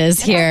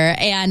performances here,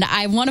 and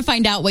I want to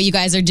find out what you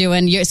guys are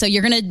doing. So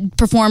you're going to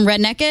perform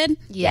Red Naked?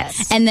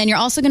 Yes. And then you're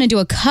also going to do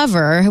a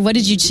cover. What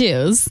did you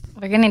choose?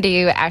 We're going to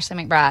do Ashley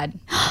McBride.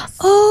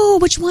 Oh,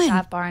 which one?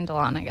 Top Bar in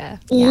Dahlonega.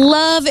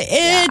 Love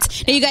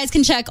it. Now, you guys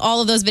can check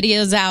all of those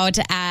videos out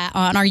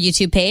on our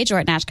YouTube page or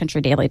at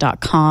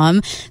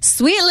NashCountryDaily.com.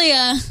 Sweet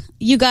Leah,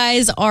 you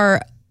guys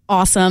are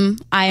awesome.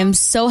 I am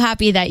so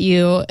happy that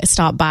you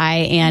stopped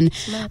by, and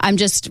I'm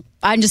just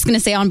going to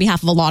say on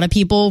behalf of a lot of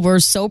people, we're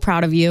so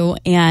proud of you,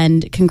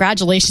 and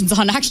congratulations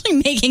on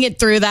actually making it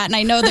through that. And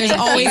I know there's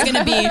always going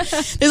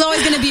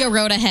to be a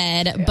road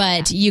ahead,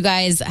 but you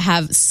guys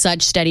have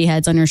such steady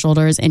heads on your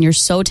shoulders, and you're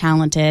so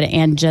talented,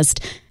 and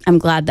I'm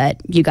glad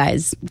that you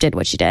guys did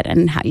what you did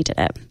and how you did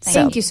it.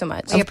 Thank you so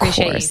much. We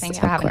appreciate you. Thanks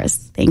for having us.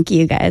 Thank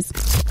you, guys.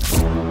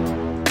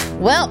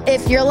 Well,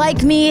 if you're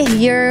like me,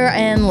 you're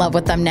in love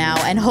with them now,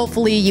 and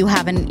hopefully you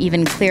have an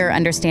even clearer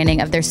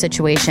understanding of their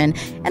situation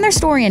and their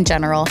story in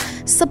general.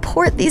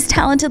 Support these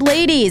talented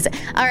ladies.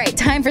 All right,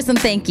 time for some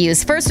thank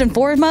yous. First and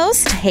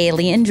foremost,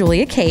 Haley and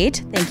Julia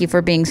Kate. Thank you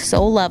for being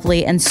so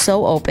lovely and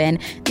so open.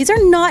 These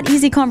are not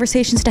easy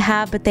conversations to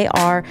have, but they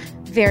are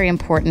very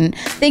important.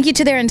 Thank you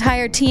to their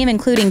entire team,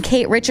 including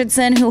Kate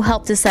Richardson, who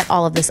helped to set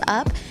all of this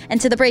up. And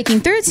to the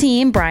Breaking Through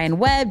team, Brian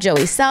Webb,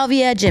 Joey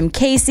Salvia, Jim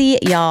Casey,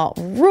 y'all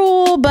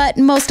rule. But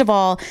most of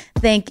all,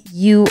 thank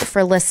you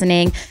for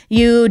listening.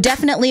 You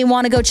definitely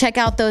want to go check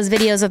out those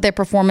videos of their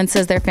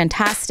performances. They're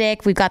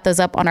fantastic. We've got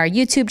those up on our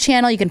YouTube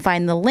channel. You can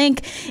find the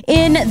link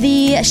in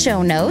the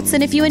show notes.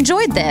 And if you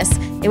enjoyed this,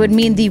 it would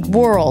mean the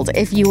world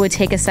if you would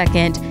take a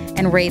second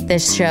and rate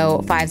this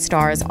show 5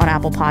 stars on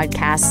Apple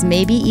Podcasts,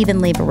 maybe even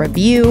leave a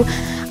review.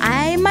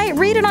 I'm might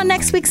read it on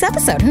next week's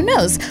episode. Who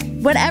knows?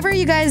 Whenever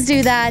you guys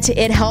do that,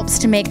 it helps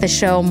to make the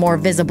show more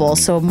visible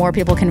so more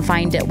people can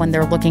find it when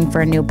they're looking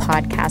for a new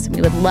podcast. And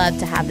we would love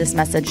to have this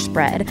message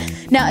spread.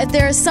 Now, if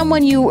there is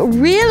someone you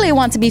really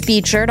want to be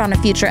featured on a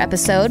future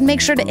episode, make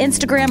sure to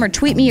Instagram or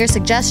tweet me your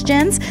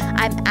suggestions.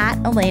 I'm at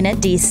Elena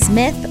D.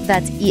 Smith.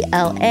 That's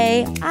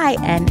ELAINA.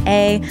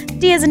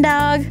 D as in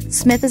dog,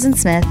 Smith as in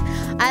Smith.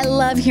 I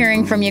love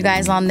hearing from you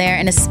guys on there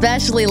and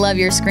especially love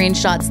your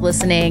screenshots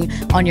listening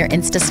on your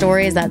Insta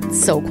stories.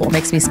 That's so cool.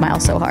 Makes me smile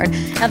so hard.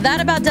 Now,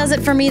 that about does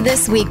it for me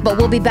this week, but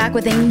we'll be back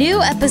with a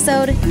new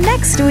episode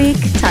next week.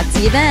 Talk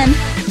to you then.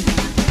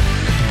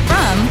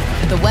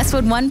 From the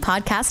Westwood One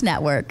Podcast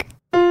Network.